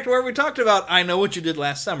 Segue back to where we talked about. I know what you did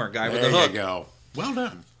last summer, guy with a hook. There you go. Well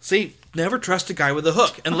done. See, never trust a guy with a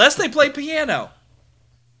hook unless they play piano.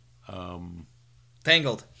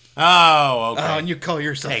 Tangled. Oh, okay. Oh, and you call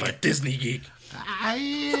yourself a Disney geek.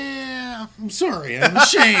 I'm sorry. I'm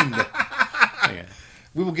ashamed. Yeah.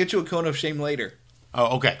 We will get you a cone of shame later.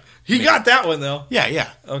 Oh, okay. He got that one, though. Yeah.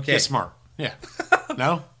 Okay. Get smart. Yeah.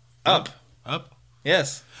 No? Up.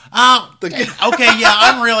 Yes. Oh, okay. Yeah,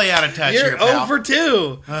 I'm really out of touch You're here, pal. 0 for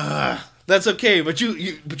 2. That's okay, but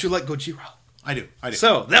you like Gojira. I do.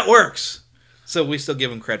 So, that works. So, we still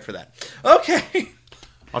give him credit for that. Okay.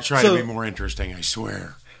 I'll try to be more interesting, I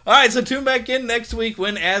swear. All right, so tune back in next week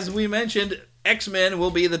when, as we mentioned, X-Men will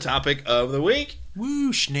be the topic of the week.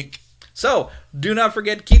 Woo, schnick. So, do not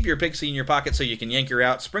forget, keep your pixie in your pocket so you can yank her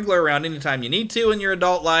out, sprinkle her around anytime you need to in your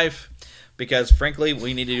adult life, because, frankly,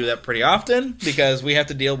 we need to do that pretty often, because we have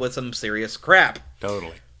to deal with some serious crap.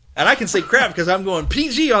 Totally. And I can say crap because I'm going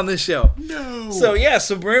PG on this show. No. So,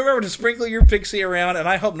 so remember to sprinkle your pixie around, and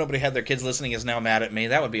I hope nobody had their kids listening is now mad at me.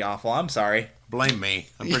 That would be awful. I'm sorry. Blame me.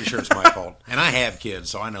 I'm pretty sure it's my fault. And I have kids,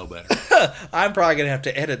 so I know better. I'm probably going to have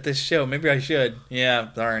to edit this show. Maybe I should. Yeah,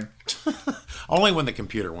 darn. Only when the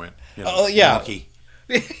computer went. Oh, yeah. Wonky.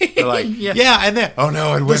 They're like, and then, oh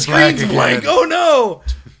no, it went the black screen's again. blank. Oh no.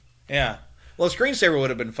 Yeah. Well, a screensaver would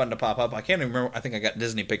have been fun to pop up. I can't even remember. I think I got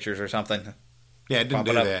Disney Pictures or something. Yeah, it didn't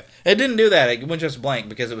do that. It didn't do that. It went just blank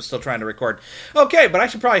because it was still trying to record. Okay, but I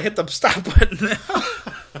should probably hit the stop button now.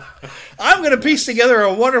 I'm going to piece together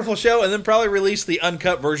a wonderful show and then probably release the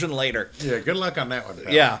uncut version later. Yeah, good luck on that one,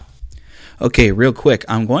 pal. Yeah. Okay, real quick,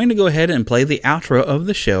 I'm going to go ahead and play the outro of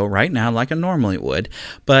the show right now like I normally would,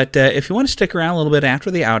 but if you want to stick around a little bit after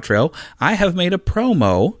the outro, I have made a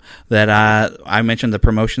promo that I mentioned the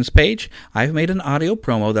promotions page. I've made an audio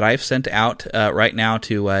promo that I've sent out right now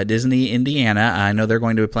to Disney Indiana. I know they're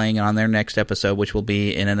going to be playing it on their next episode, which will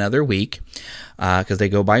be in another week. Because they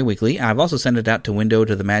go bi-weekly. I've also sent it out to Window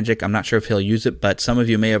to the Magic. I'm not sure if he'll use it, but some of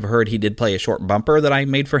you may have heard he did play a short bumper that I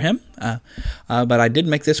made for him. But I did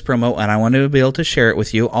make this promo, and I wanted to be able to share it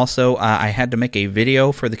with you. Also, I had to make a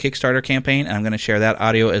video for the Kickstarter campaign, and I'm going to share that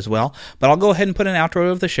audio as well. But I'll go ahead and put an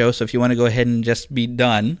outro of the show, so if you want to go ahead and just be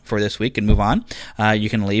done for this week and move on, you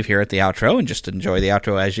can leave here at the outro and just enjoy the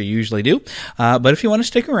outro as you usually do. But if you want to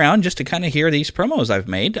stick around just to kind of hear these promos I've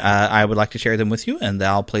made, I would like to share them with you, and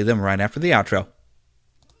I'll play them right after the outro.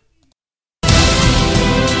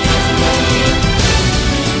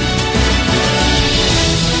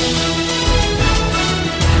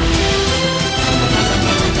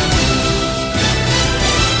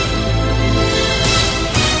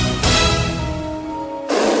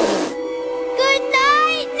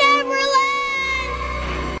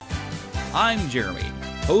 I'm Jeremy,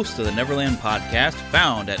 host of the Neverland Podcast,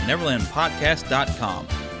 found at neverlandpodcast.com.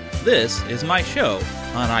 This is my show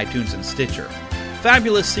on iTunes and Stitcher.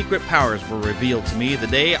 Fabulous secret powers were revealed to me the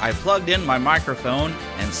day I plugged in my microphone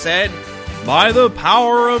and said, "By the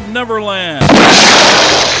power of Neverland,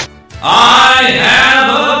 I have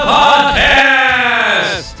a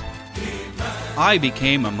podcast!" I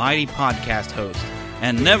became a mighty podcast host,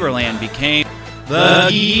 and Neverland became the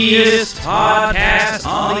geekiest podcast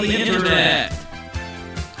on the internet.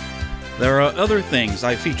 There are other things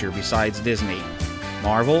I feature besides Disney: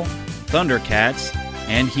 Marvel, Thundercats,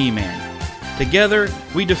 and He-Man. Together,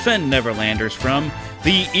 we defend Neverlanders from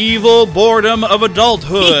the evil boredom of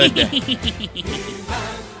adulthood.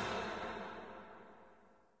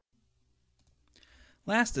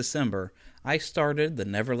 Last December, I started the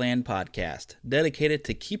Neverland Podcast, dedicated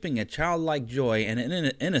to keeping a childlike joy and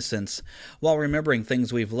innocence while remembering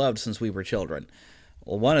things we've loved since we were children.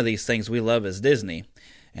 Well, one of these things we love is Disney,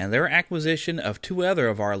 and their acquisition of two other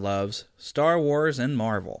of our loves, Star Wars and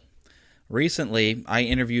Marvel. Recently, I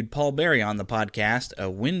interviewed Paul Berry on the podcast, A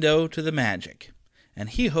Window to the Magic, and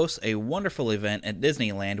he hosts a wonderful event at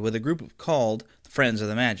Disneyland with a group called Friends of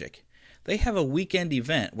the Magic. They have a weekend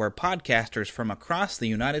event where podcasters from across the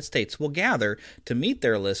United States will gather to meet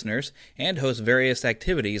their listeners and host various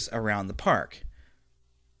activities around the park.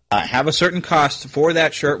 Have a certain cost for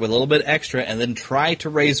that shirt with a little bit extra, and then try to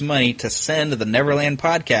raise money to send the Neverland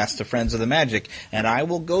Podcast to Friends of the Magic. And I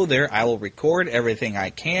will go there. I will record everything I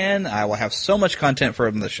can. I will have so much content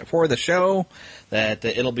for the show that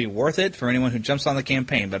it'll be worth it for anyone who jumps on the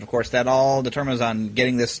campaign. But, of course, that all determines on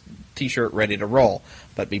getting this t-shirt ready to roll.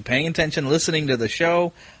 But be paying attention, listening to the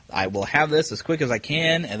show. I will have this as quick as I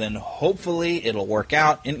can, and then hopefully it'll work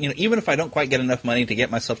out. And even if I don't quite get enough money to get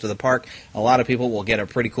myself to the park, a lot of people will get a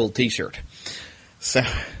pretty cool t-shirt. So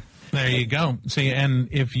there you go. See, and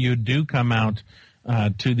if you do come out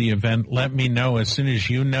to the event, let me know as soon as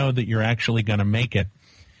you know that you're actually going to make it.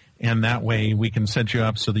 And that way we can set you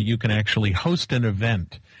up so that you can actually host an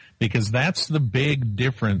event. Because that's the big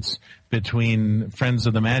difference between Friends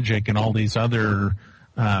of the Magic and all these other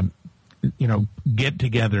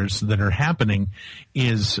get-togethers that are happening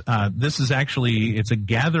is this is actually, it's a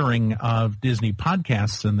gathering of Disney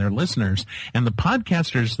podcasts and their listeners, and the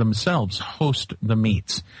podcasters themselves host the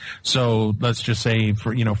meets. So let's just say,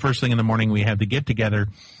 for first thing in the morning we had the get-together,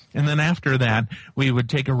 and then after that we would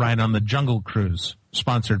take a ride on the Jungle Cruise,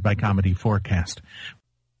 sponsored by Comedy Forecast.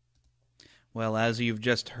 Well, as you've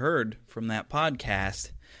just heard from that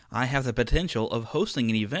podcast, I have the potential of hosting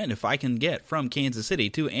an event if I can get from Kansas City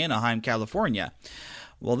to Anaheim, California.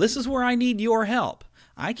 Well, this is where I need your help.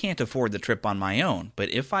 I can't afford the trip on my own, but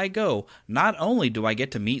if I go, not only do I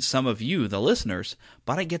get to meet some of you, the listeners,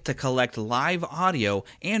 but I get to collect live audio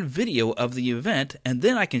and video of the event, and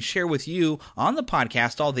then I can share with you on the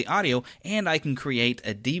podcast all the audio, and I can create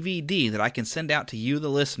a DVD that I can send out to you, the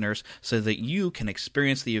listeners, so that you can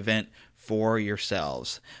experience the event for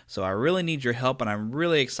yourselves. So I really need your help, and I'm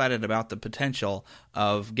really excited about the potential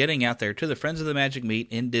of getting out there to the Friends of the Magic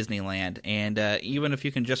meet in Disneyland. And even if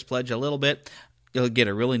you can just pledge a little bit, you'll get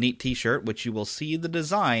a really neat t-shirt, which you will see the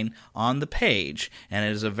design on the page. And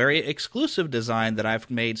it is a very exclusive design that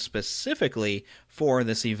I've made specifically for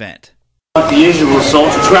this event. Like the usual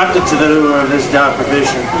sort, attracted to the lure of this dark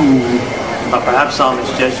provision. But perhaps I'll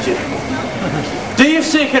misjudge you. Do you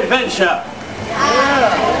seek adventure?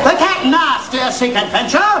 The cat and mouse, do you seek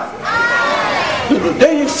adventure?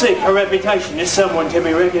 Do you seek a reputation as someone to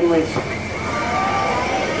be reckoned with?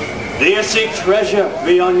 Do you seek treasure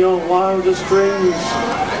beyond your wildest dreams?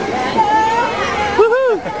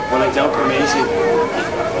 Woohoo! Well, they don't come easy.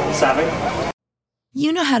 Savvy?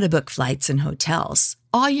 You know how to book flights and hotels.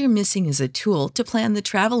 All you're missing is a tool to plan the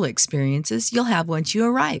travel experiences you'll have once you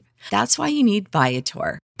arrive. That's why you need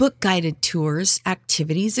Viator. Book guided tours,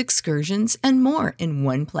 activities, excursions, and more in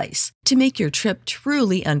one place to make your trip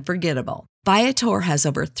truly unforgettable. Viator has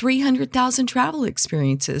over 300,000 travel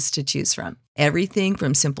experiences to choose from. Everything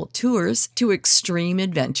from simple tours to extreme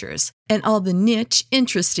adventures and all the niche,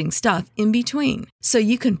 interesting stuff in between. So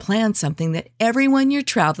you can plan something that everyone you're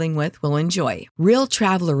traveling with will enjoy. Real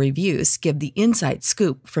traveler reviews give the inside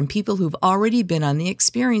scoop from people who've already been on the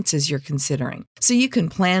experiences you're considering. So you can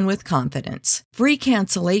plan with confidence. Free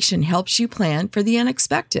cancellation helps you plan for the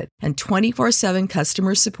unexpected. And 24/7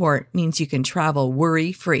 customer support means you can travel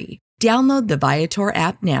worry-free. Download the Viator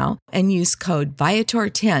app now and use code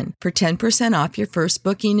Viator10 for 10% off your first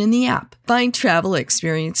booking in the app. Find travel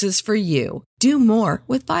experiences for you. Do more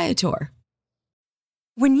with Viator.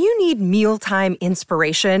 When you need mealtime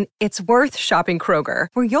inspiration, it's worth shopping Kroger,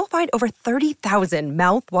 where you'll find over 30,000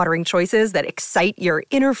 mouth-watering choices that excite your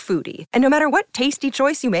inner foodie. And no matter what tasty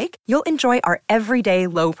choice you make, you'll enjoy our everyday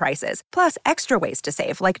low prices, plus extra ways to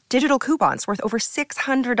save, like digital coupons worth over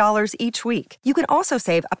 $600 each week. You can also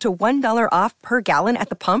save up to $1 off per gallon at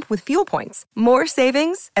the pump with fuel points. More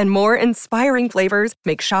savings and more inspiring flavors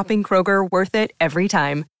make shopping Kroger worth it every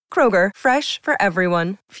time. Kroger, fresh for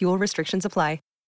everyone. Fuel restrictions apply.